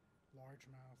bass,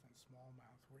 largemouth and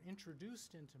smallmouth, were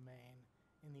introduced into Maine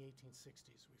in the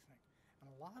 1860s, we think. And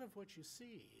a lot of what you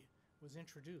see was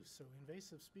introduced. So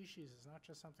invasive species is not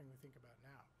just something we think about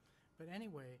now. But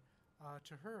anyway,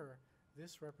 to her,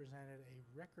 this represented a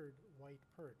record white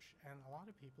perch, and a lot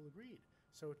of people agreed.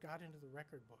 So it got into the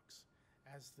record books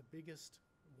as the biggest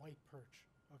white perch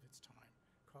of its time,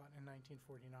 caught in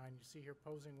 1949. You see her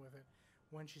posing with it.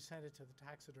 When she sent it to the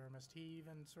taxidermist, he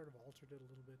even sort of altered it a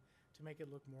little bit to make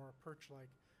it look more perch-like.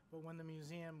 But when the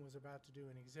museum was about to do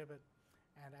an exhibit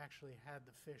and actually had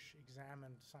the fish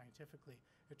examined scientifically,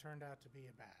 it turned out to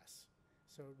be a bass.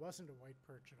 So it wasn't a white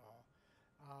perch at all.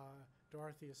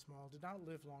 Dorothy Small did not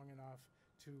live long enough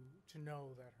to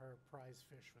know that her prize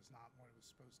fish was not what it was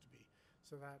supposed to be.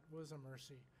 So that was a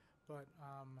mercy. But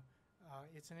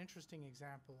it's an interesting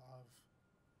example of,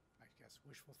 I guess,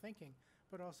 wishful thinking,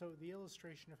 but also the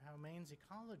illustration of how Maine's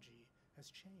ecology has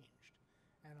changed.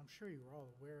 And I'm sure you're all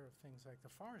aware of things like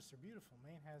the forests are beautiful.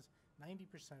 Maine has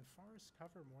 90% forest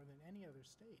cover, more than any other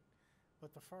state.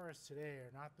 But the forests today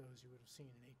are not those you would have seen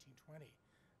in 1820.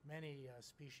 Many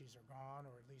species are gone,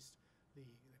 or at least the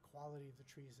quality of the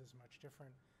trees is much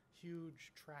different.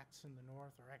 Huge tracts in the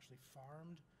north are actually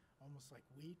farmed, almost like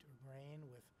wheat or grain,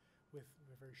 with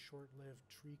very short-lived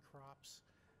tree crops.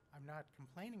 I'm not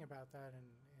complaining about that in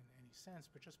any sense,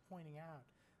 but just pointing out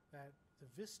that the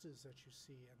vistas that you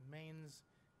see in Maine's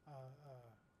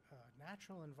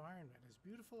natural environment, as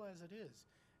beautiful as it is,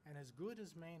 and as good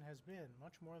as Maine has been,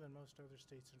 much more than most other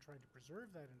states in trying to preserve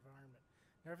that environment,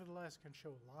 nevertheless can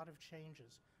show a lot of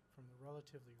changes from the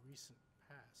relatively recent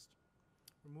past.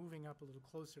 We're moving up a little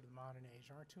closer to the modern age.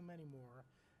 There aren't too many more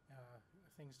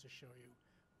things to show you,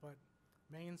 but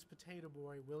Maine's potato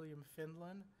boy, William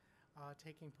Findlin,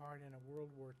 taking part in a World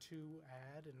War II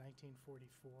ad in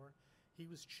 1944. He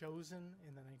was chosen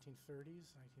in the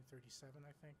 1930s, 1937,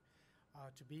 I think,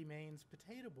 to be Maine's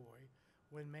potato boy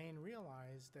when Maine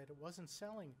realized that it wasn't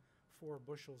selling 4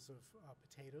 bushels of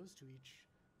potatoes to each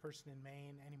person in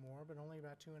Maine anymore, but only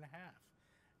about 2.5.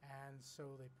 And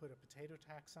so they put a potato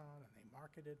tax on, and they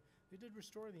marketed. They did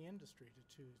restore the industry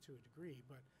to a degree,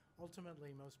 but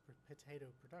ultimately most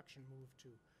potato production moved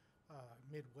to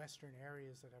Midwestern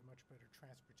areas that have much better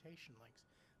transportation links.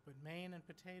 But Maine and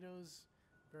potatoes,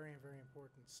 very, very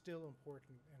important, still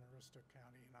important in Aroostook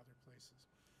County and other places.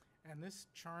 And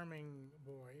this charming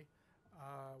boy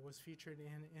was featured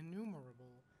in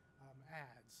innumerable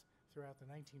ads throughout the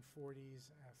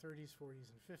 1940s, 30s,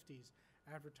 40s, and 50s,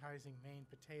 advertising Maine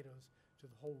potatoes to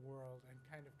the whole world and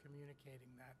kind of communicating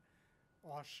that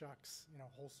aw shucks,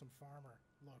 wholesome farmer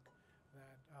look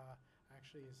that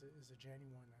actually is a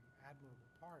genuine and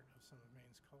admirable part of some of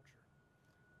Maine's culture.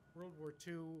 World War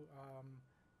II,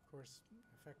 of course,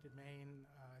 affected Maine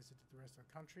as it did the rest of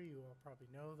the country. You all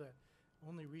probably know that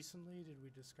only recently did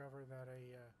we discover that a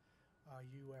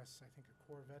U.S., I think a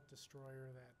Corvette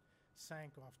destroyer that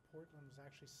sank off Portland was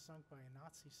actually sunk by a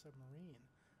Nazi submarine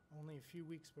only a few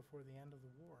weeks before the end of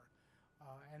the war.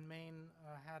 And Maine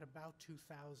had about 2,000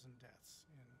 deaths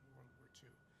in World War II,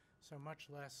 so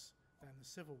much less than the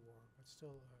Civil War, but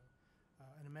still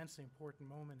an immensely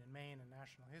important moment in Maine and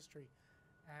national history.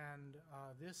 And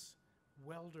this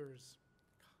welder's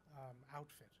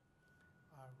outfit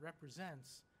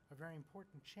represents a very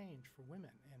important change for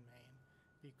women in Maine,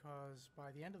 because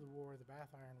by the end of the war, the Bath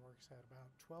Iron Works had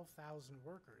about 12,000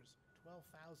 workers,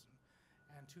 12,000,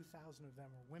 and 2,000 of them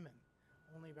were women.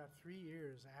 Only about 3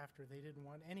 years after they didn't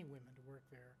want any women to work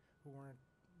there who weren't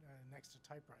next to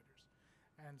typewriters.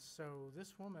 And so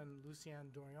this woman,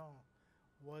 Lucienne Dorion,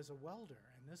 was a welder,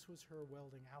 and this was her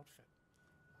welding outfit.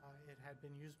 It had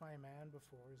been used by a man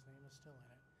before, his name is still in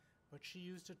it, but she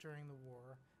used it during the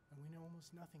war, and we know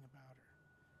almost nothing about her.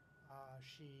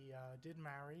 She did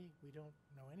marry. We don't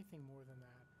know anything more than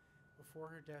that.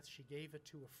 Before her death, she gave it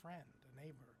to a friend, a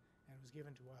neighbor, and it was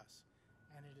given to us.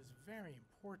 And it is very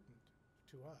important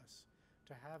to us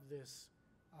to have this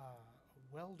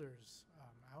welder's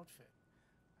outfit,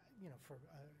 for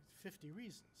 50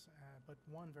 reasons. But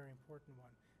one very important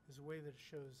one is the way that it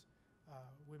shows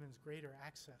women's greater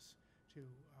access to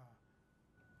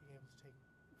being able to take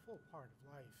full part of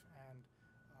life, and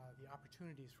the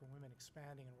opportunities for women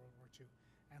expanding in World War II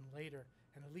and later.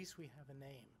 And at least we have a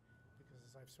name, because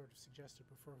as I've sort of suggested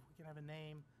before, if we can have a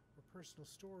name or personal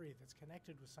story that's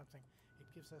connected with something, it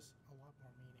gives us a lot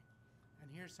more meaning. And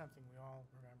here's something we all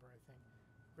remember, I think,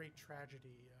 great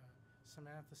tragedy.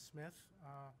 Samantha Smith,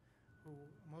 who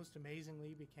most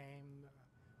amazingly became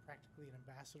practically an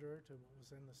ambassador to what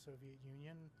was then the Soviet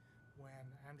Union when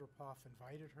Andropov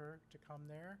invited her to come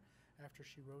there after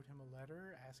she wrote him a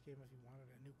letter asking him if he wanted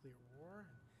a nuclear war.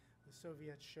 And the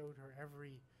Soviets showed her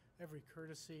every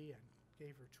courtesy and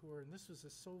gave her a tour. And this was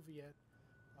a Soviet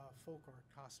folk art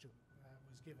costume that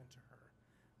was given to her.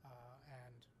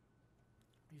 And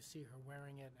you see her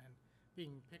wearing it and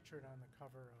being pictured on the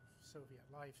cover of Soviet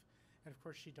Life. And of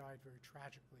course, she died very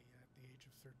tragically at the age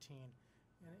of 13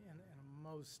 in a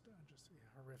most just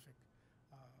horrific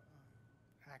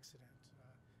accident,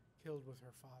 killed with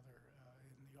her father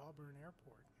in the Auburn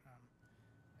airport.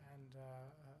 And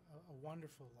a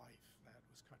wonderful life that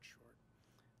was cut short.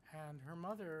 And her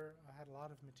mother had a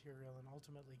lot of material and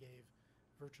ultimately gave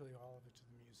virtually all of it to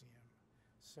the museum.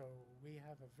 So we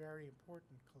have a very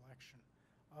important collection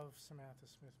of Samantha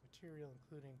Smith material,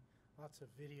 including lots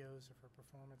of videos of her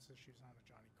performances. She was on the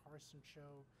Johnny Carson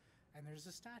show. And there's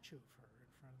a statue of her in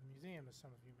front of the museum, as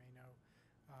some of you may know,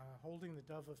 holding the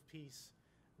dove of peace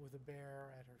with a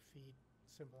bear at her feet,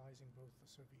 symbolizing both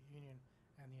the Soviet Union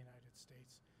and the United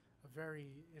States. A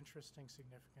very interesting,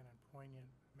 significant, and poignant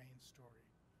Maine story.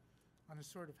 On a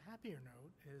sort of happier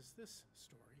note is this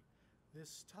story,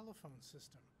 this telephone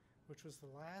system, which was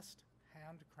the last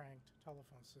hand-cranked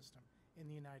telephone system in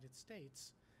the United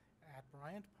States at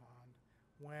Bryant Pond,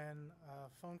 when a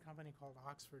phone company called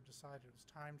Oxford decided it was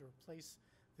time to replace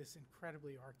this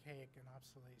incredibly archaic and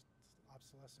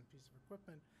obsolescent piece of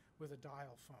equipment with a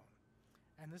dial phone.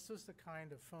 And this was the kind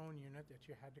of phone unit that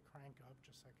you had to crank up,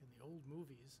 just like in the old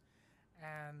movies.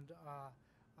 And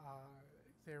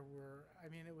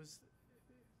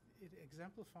it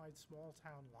exemplified small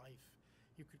town life.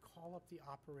 You could call up the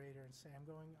operator and say, I'm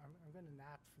going to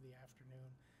nap for the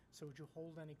afternoon, so would you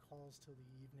hold any calls till the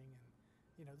evening?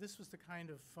 And this was the kind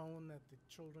of phone that the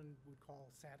children would call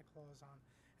Santa Claus on,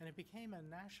 and it became a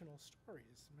national story,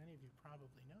 as many of you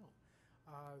probably know.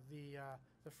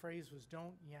 The phrase was,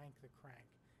 "Don't yank the crank."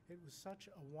 It was such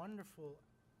a wonderful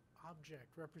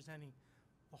object representing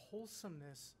the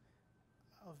wholesomeness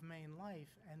of Maine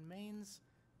life and Maine's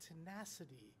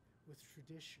tenacity with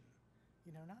tradition.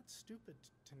 Not stupid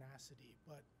tenacity,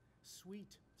 but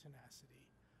sweet tenacity.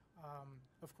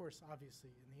 Of course,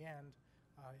 obviously, in the end,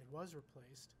 it was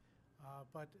replaced,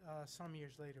 but some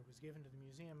years later it was given to the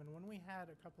museum. And when we had,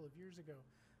 a couple of years ago,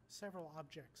 several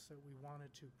objects that we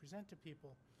wanted to present to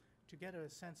people to get a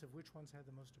sense of which ones had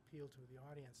the most appeal to the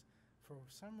audience, for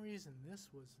some reason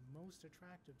this was most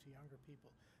attractive to younger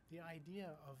people. The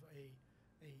idea of a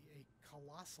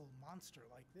colossal monster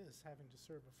like this having to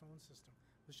serve a phone system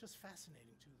was just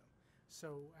fascinating to them.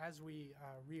 So as we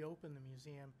reopen the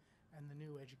museum and the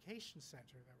new education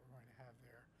center that we're going to have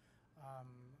there,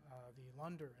 the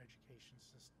Lunder Education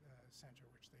Center,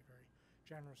 which they very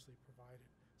generously provided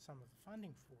some of the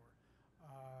funding for,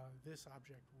 this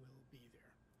object will be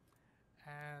there.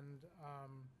 And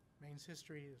Maine's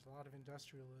history is a lot of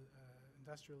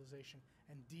industrialization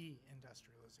and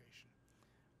de-industrialization.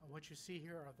 What you see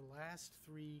here are the last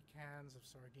 3 cans of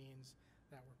sardines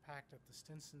that were packed at the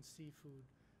Stinson Seafood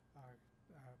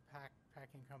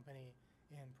Packing Company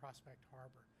in Prospect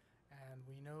Harbor. And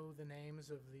we know the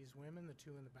names of these women. The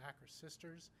 2 in the back are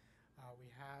sisters. We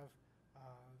have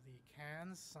the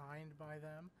cans signed by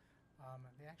them.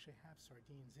 And they actually have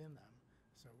sardines in them,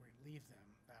 so we leave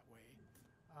them that way.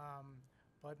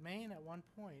 But Maine, at one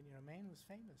point, Maine was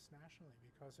famous nationally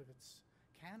because of its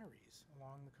canneries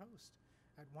along the coast.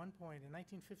 At one point, in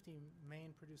 1950,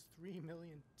 Maine produced 3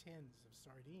 million tins of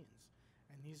sardines,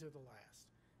 and these are the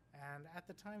last. And at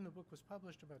the time the book was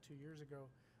published, about 2 years ago,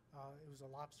 it was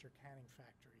a lobster canning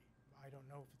factory. I don't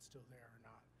know if it's still there or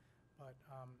not, but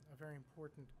a very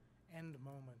important end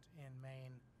moment in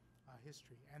Maine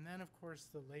history. And then, of course,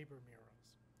 the labor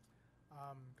murals.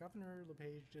 Governor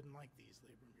LePage didn't like these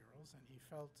labor murals, and he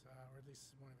felt, or at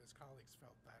least one of his colleagues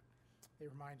felt, that they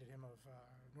reminded him of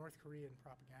North Korean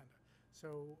propaganda.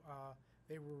 So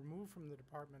they were removed from the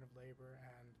Department of Labor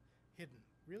and hidden,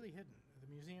 really hidden.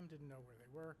 The museum didn't know where they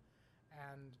were,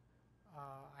 and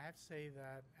I have to say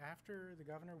that after the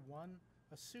governor won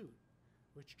a suit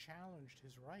which challenged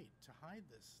his right to hide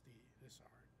this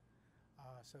art,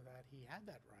 so that he had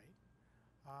that right,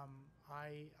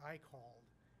 I called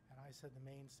and I said the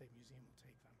Maine State Museum will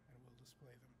take them and will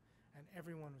display them. And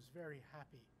everyone was very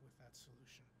happy with that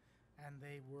solution. And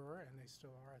they were, and they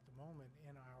still are at the moment,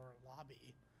 in our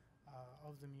lobby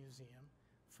of the museum.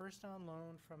 First on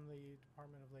loan from the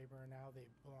Department of Labor, and now they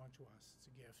belong to us.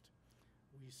 It's a gift.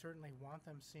 We certainly want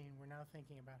them seen. We're now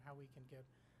thinking about how we can get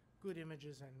good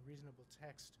images and reasonable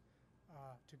text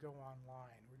to go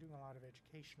online. We're doing a lot of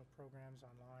educational programs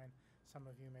online. Some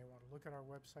of you may want to look at our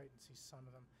website and see some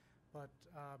of them. But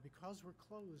because we're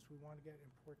closed, we want to get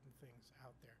important things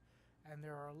out there. And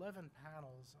there are 11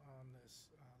 panels on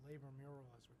this labor mural,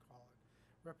 as we call it,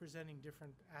 representing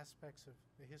different aspects of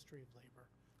the history of labor.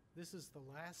 This is the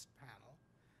last panel.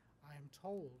 I am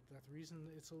told that the reason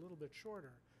it's a little bit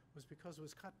shorter was because it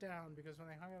was cut down, because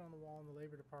when they hung it on the wall in the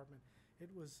Labor Department,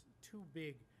 it was too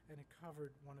big and it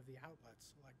covered one of the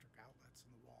outlets, electric outlets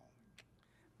in the wall.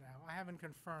 Now, I haven't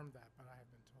confirmed that, but I have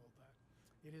been told that.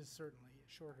 It is certainly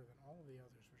shorter than all of the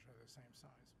others, which are the same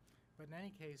size. But in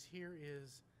any case, here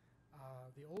is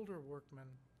the older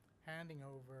workman handing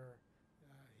over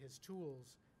his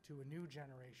tools to a new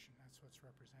generation. That's what's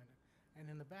represented. And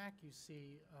in the back, you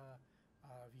see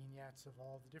vignettes of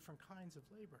all the different kinds of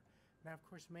labor. Now, of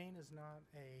course, Maine is not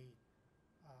a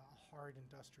hard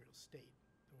industrial state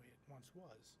the way it once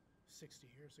was 60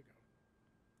 years ago.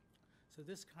 So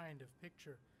this kind of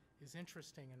picture is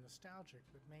interesting and nostalgic,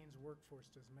 but Maine's workforce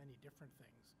does many different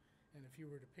things. And if you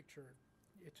were to picture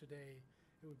it today,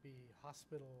 it would be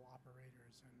hospital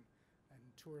operators and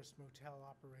tourist motel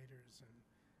operators and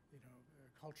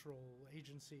cultural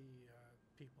agency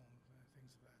people and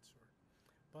things of that sort.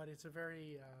 But it's a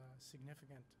very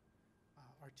significant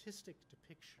artistic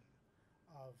depiction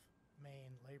of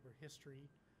Maine labor history.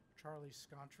 Charlie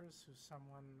Scontras, who's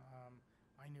someone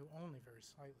I knew only very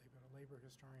slightly, but a labor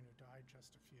historian who died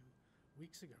just a few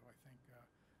weeks ago, I think,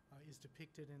 is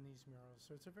depicted in these murals.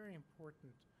 So it's a very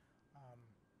important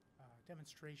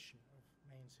demonstration of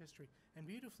Maine's history, and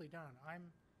beautifully done.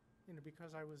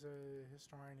 Because I was a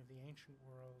historian of the ancient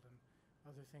world and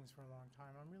other things for a long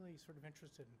time, I'm really sort of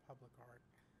interested in public art.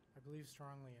 I believe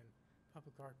strongly in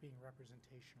public art being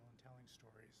representational and telling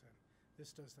stories, and this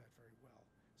does that very well.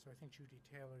 So I think Judy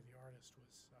Taylor, the artist,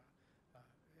 was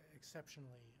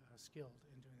exceptionally skilled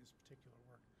in doing this particular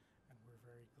work, and we're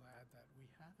very glad that we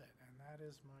have it. And that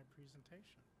is my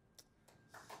presentation.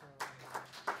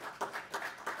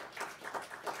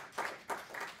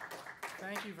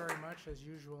 Thank you very much. As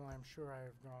usual, I'm sure I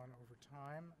have gone over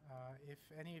time. If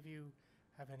any of you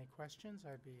have any questions,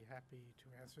 I'd be happy to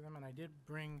answer them. And I did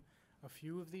bring a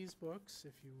few of these books,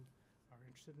 if you are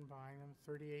interested in buying them,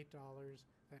 $38.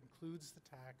 That includes the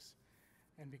tax.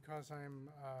 And because I'm,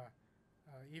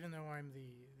 even though I'm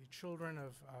the children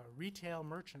of retail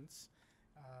merchants,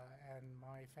 and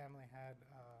my family had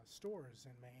stores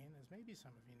in Maine, as maybe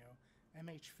some of you know,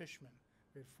 M.H. Fishman.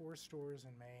 We had 4 stores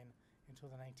in Maine until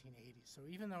the 1980s. So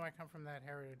even though I come from that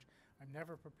heritage, I'm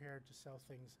never prepared to sell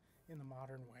things in the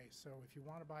modern way. So if you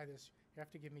want to buy this, you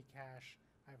have to give me cash.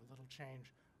 I have a little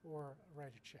change, or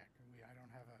write a check. I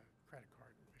don't have a credit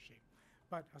card.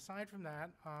 But aside from that,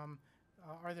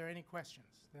 are there any questions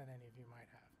that any of you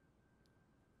might have?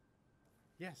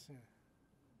 Yes. You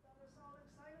got us all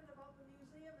excited about the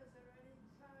museum. Is there any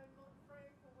time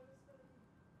frame for when it's going to be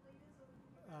completed so we can get back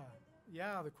in there?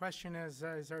 Yeah, the question is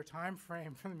there a time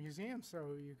frame for the museum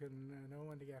so you can know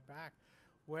when to get back?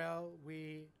 Well,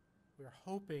 we're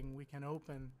hoping we can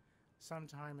open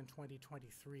sometime in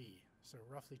 2023, so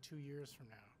roughly 2 years from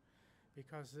now,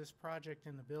 because this project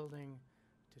in the building,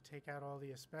 to take out all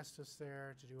the asbestos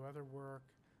there, to do other work,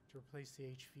 to replace the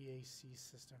HVAC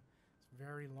system, it's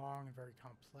very long and very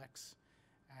complex.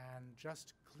 And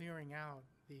just clearing out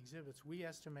the exhibits, we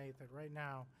estimate that right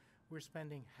now we're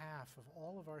spending half of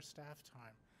all of our staff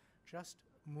time just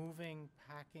moving,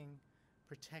 packing,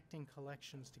 protecting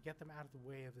collections to get them out of the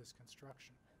way of this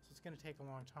construction. So it's going to take a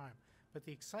long time. But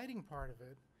the exciting part of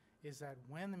it is that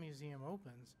when the museum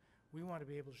opens, we want to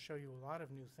be able to show you a lot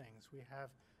of new things. We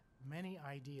have many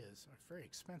ideas. Are very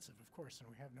expensive, of course, and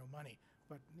we have no money.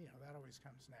 But that always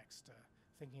comes next,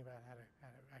 thinking about how to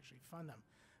actually fund them.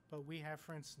 But we have,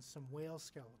 for instance, some whale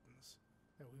skeletons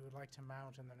that we would like to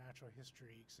mount in the natural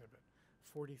history exhibit.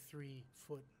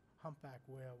 43-foot humpback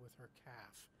whale with her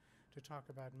calf, to talk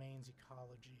about Maine's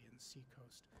ecology and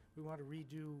seacoast. We want to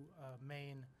redo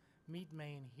Meet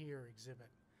Maine Here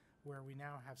exhibit, where we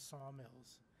now have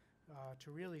sawmills,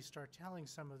 to really start telling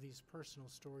some of these personal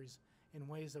stories in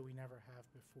ways that we never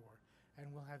have before.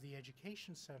 And we'll have the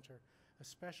education center,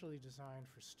 especially designed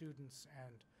for students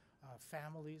and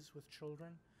families with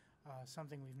children,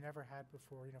 something we've never had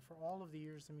before. For all of the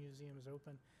years the museum is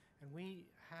open, and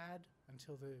we had,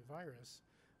 until the virus,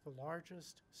 the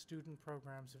largest student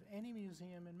programs of any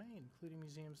museum in Maine, including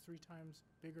museums 3 times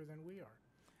bigger than we are.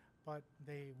 But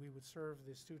we would serve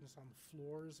the students on the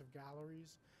floors of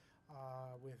galleries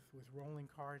with rolling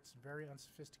carts and very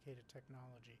unsophisticated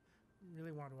technology.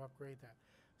 Really want to upgrade that.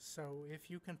 So if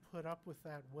you can put up with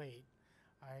that wait,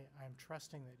 I'm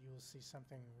trusting that you will see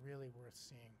something really worth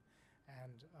seeing,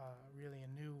 and really a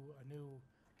new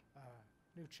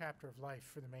chapter of life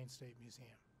for the Maine State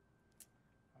Museum.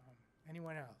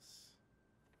 Anyone else?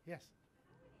 Yes?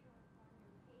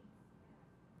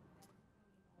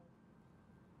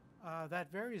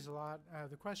 That varies a lot.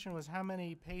 The question was, how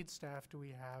many paid staff do we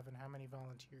have and how many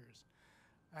volunteers?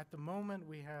 At the moment,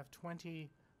 we have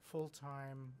 20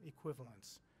 full-time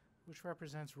equivalents, which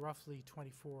represents roughly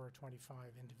 24 or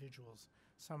 25 individuals,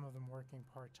 some of them working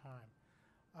part-time.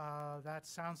 That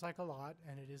sounds like a lot,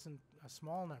 and it isn't a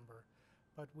small number,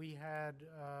 but we had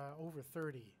over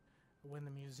 30 when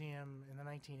the museum, in the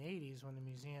 1980s, when the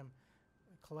museum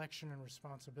collection and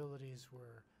responsibilities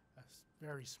were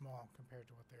very small compared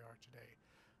to what they are today.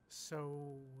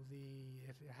 So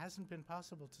it hasn't been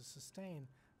possible to sustain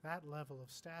that level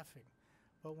of staffing.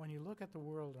 But when you look at the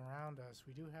world around us,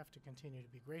 we do have to continue to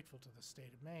be grateful to the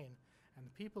state of Maine and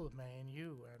the people of Maine,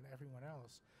 you and everyone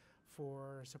else,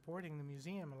 for supporting the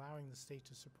museum, allowing the state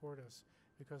to support us,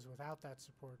 because without that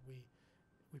support, we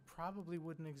probably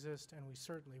wouldn't exist, and we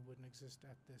certainly wouldn't exist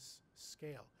at this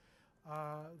scale.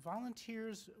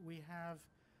 Volunteers, we have,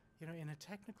 in a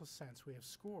technical sense, we have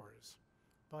scores,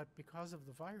 but because of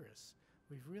the virus,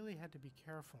 we've really had to be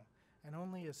careful, and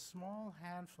only a small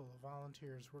handful of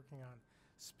volunteers working on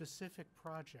specific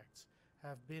projects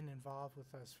have been involved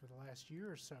with us for the last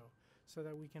year or so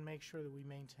that we can make sure that we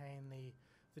maintain the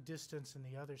distance and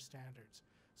the other standards.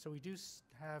 So we do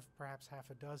have perhaps half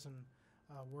a dozen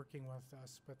working with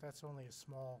us, but that's only a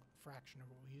small fraction of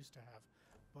what we used to have.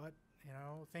 But,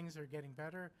 things are getting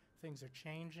better, things are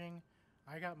changing.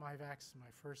 I got my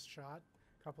first shot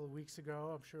a couple of weeks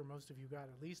ago. I'm sure most of you got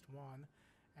at least one,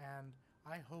 and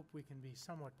I hope we can be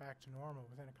somewhat back to normal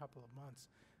within a couple of months.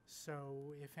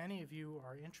 So if any of you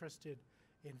are interested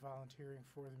in volunteering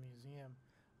for the museum,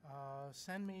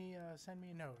 send me a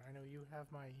note. I know you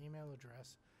have my email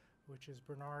address, which is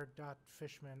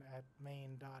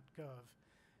bernard.fishman@maine.gov.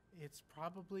 It's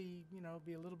probably,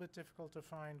 be a little bit difficult to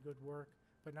find good work,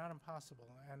 but not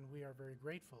impossible. And we are very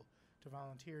grateful to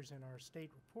volunteers. In our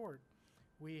state report,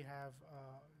 we have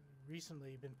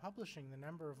recently been publishing the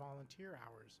number of volunteer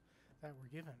hours that were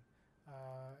given,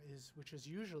 which is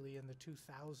usually in the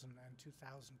 2,000 and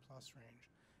 2,000 plus range.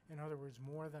 In other words,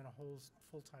 more than a whole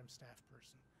full-time staff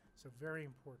person. So very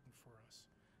important for us.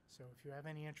 So if you have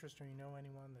any interest or you know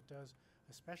anyone that does,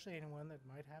 especially anyone that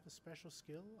might have a special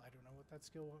skill, I don't know what that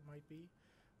skill might be,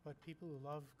 but people who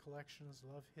love collections,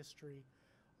 love history,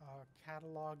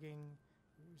 cataloging,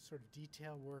 sort of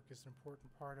detail work is an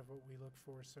important part of what we look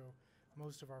for. So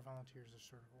most of our volunteers are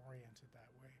sort of oriented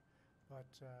that way.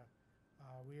 But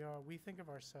we think of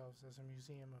ourselves as a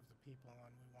museum of the people,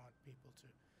 and we want people to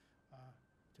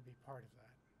be part of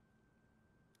that.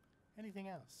 Anything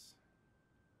else?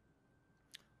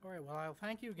 All right, well, I'll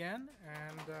thank you again,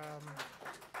 and I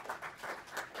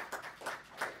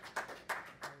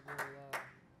will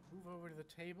move over to the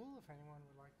table if anyone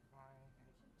would like to buy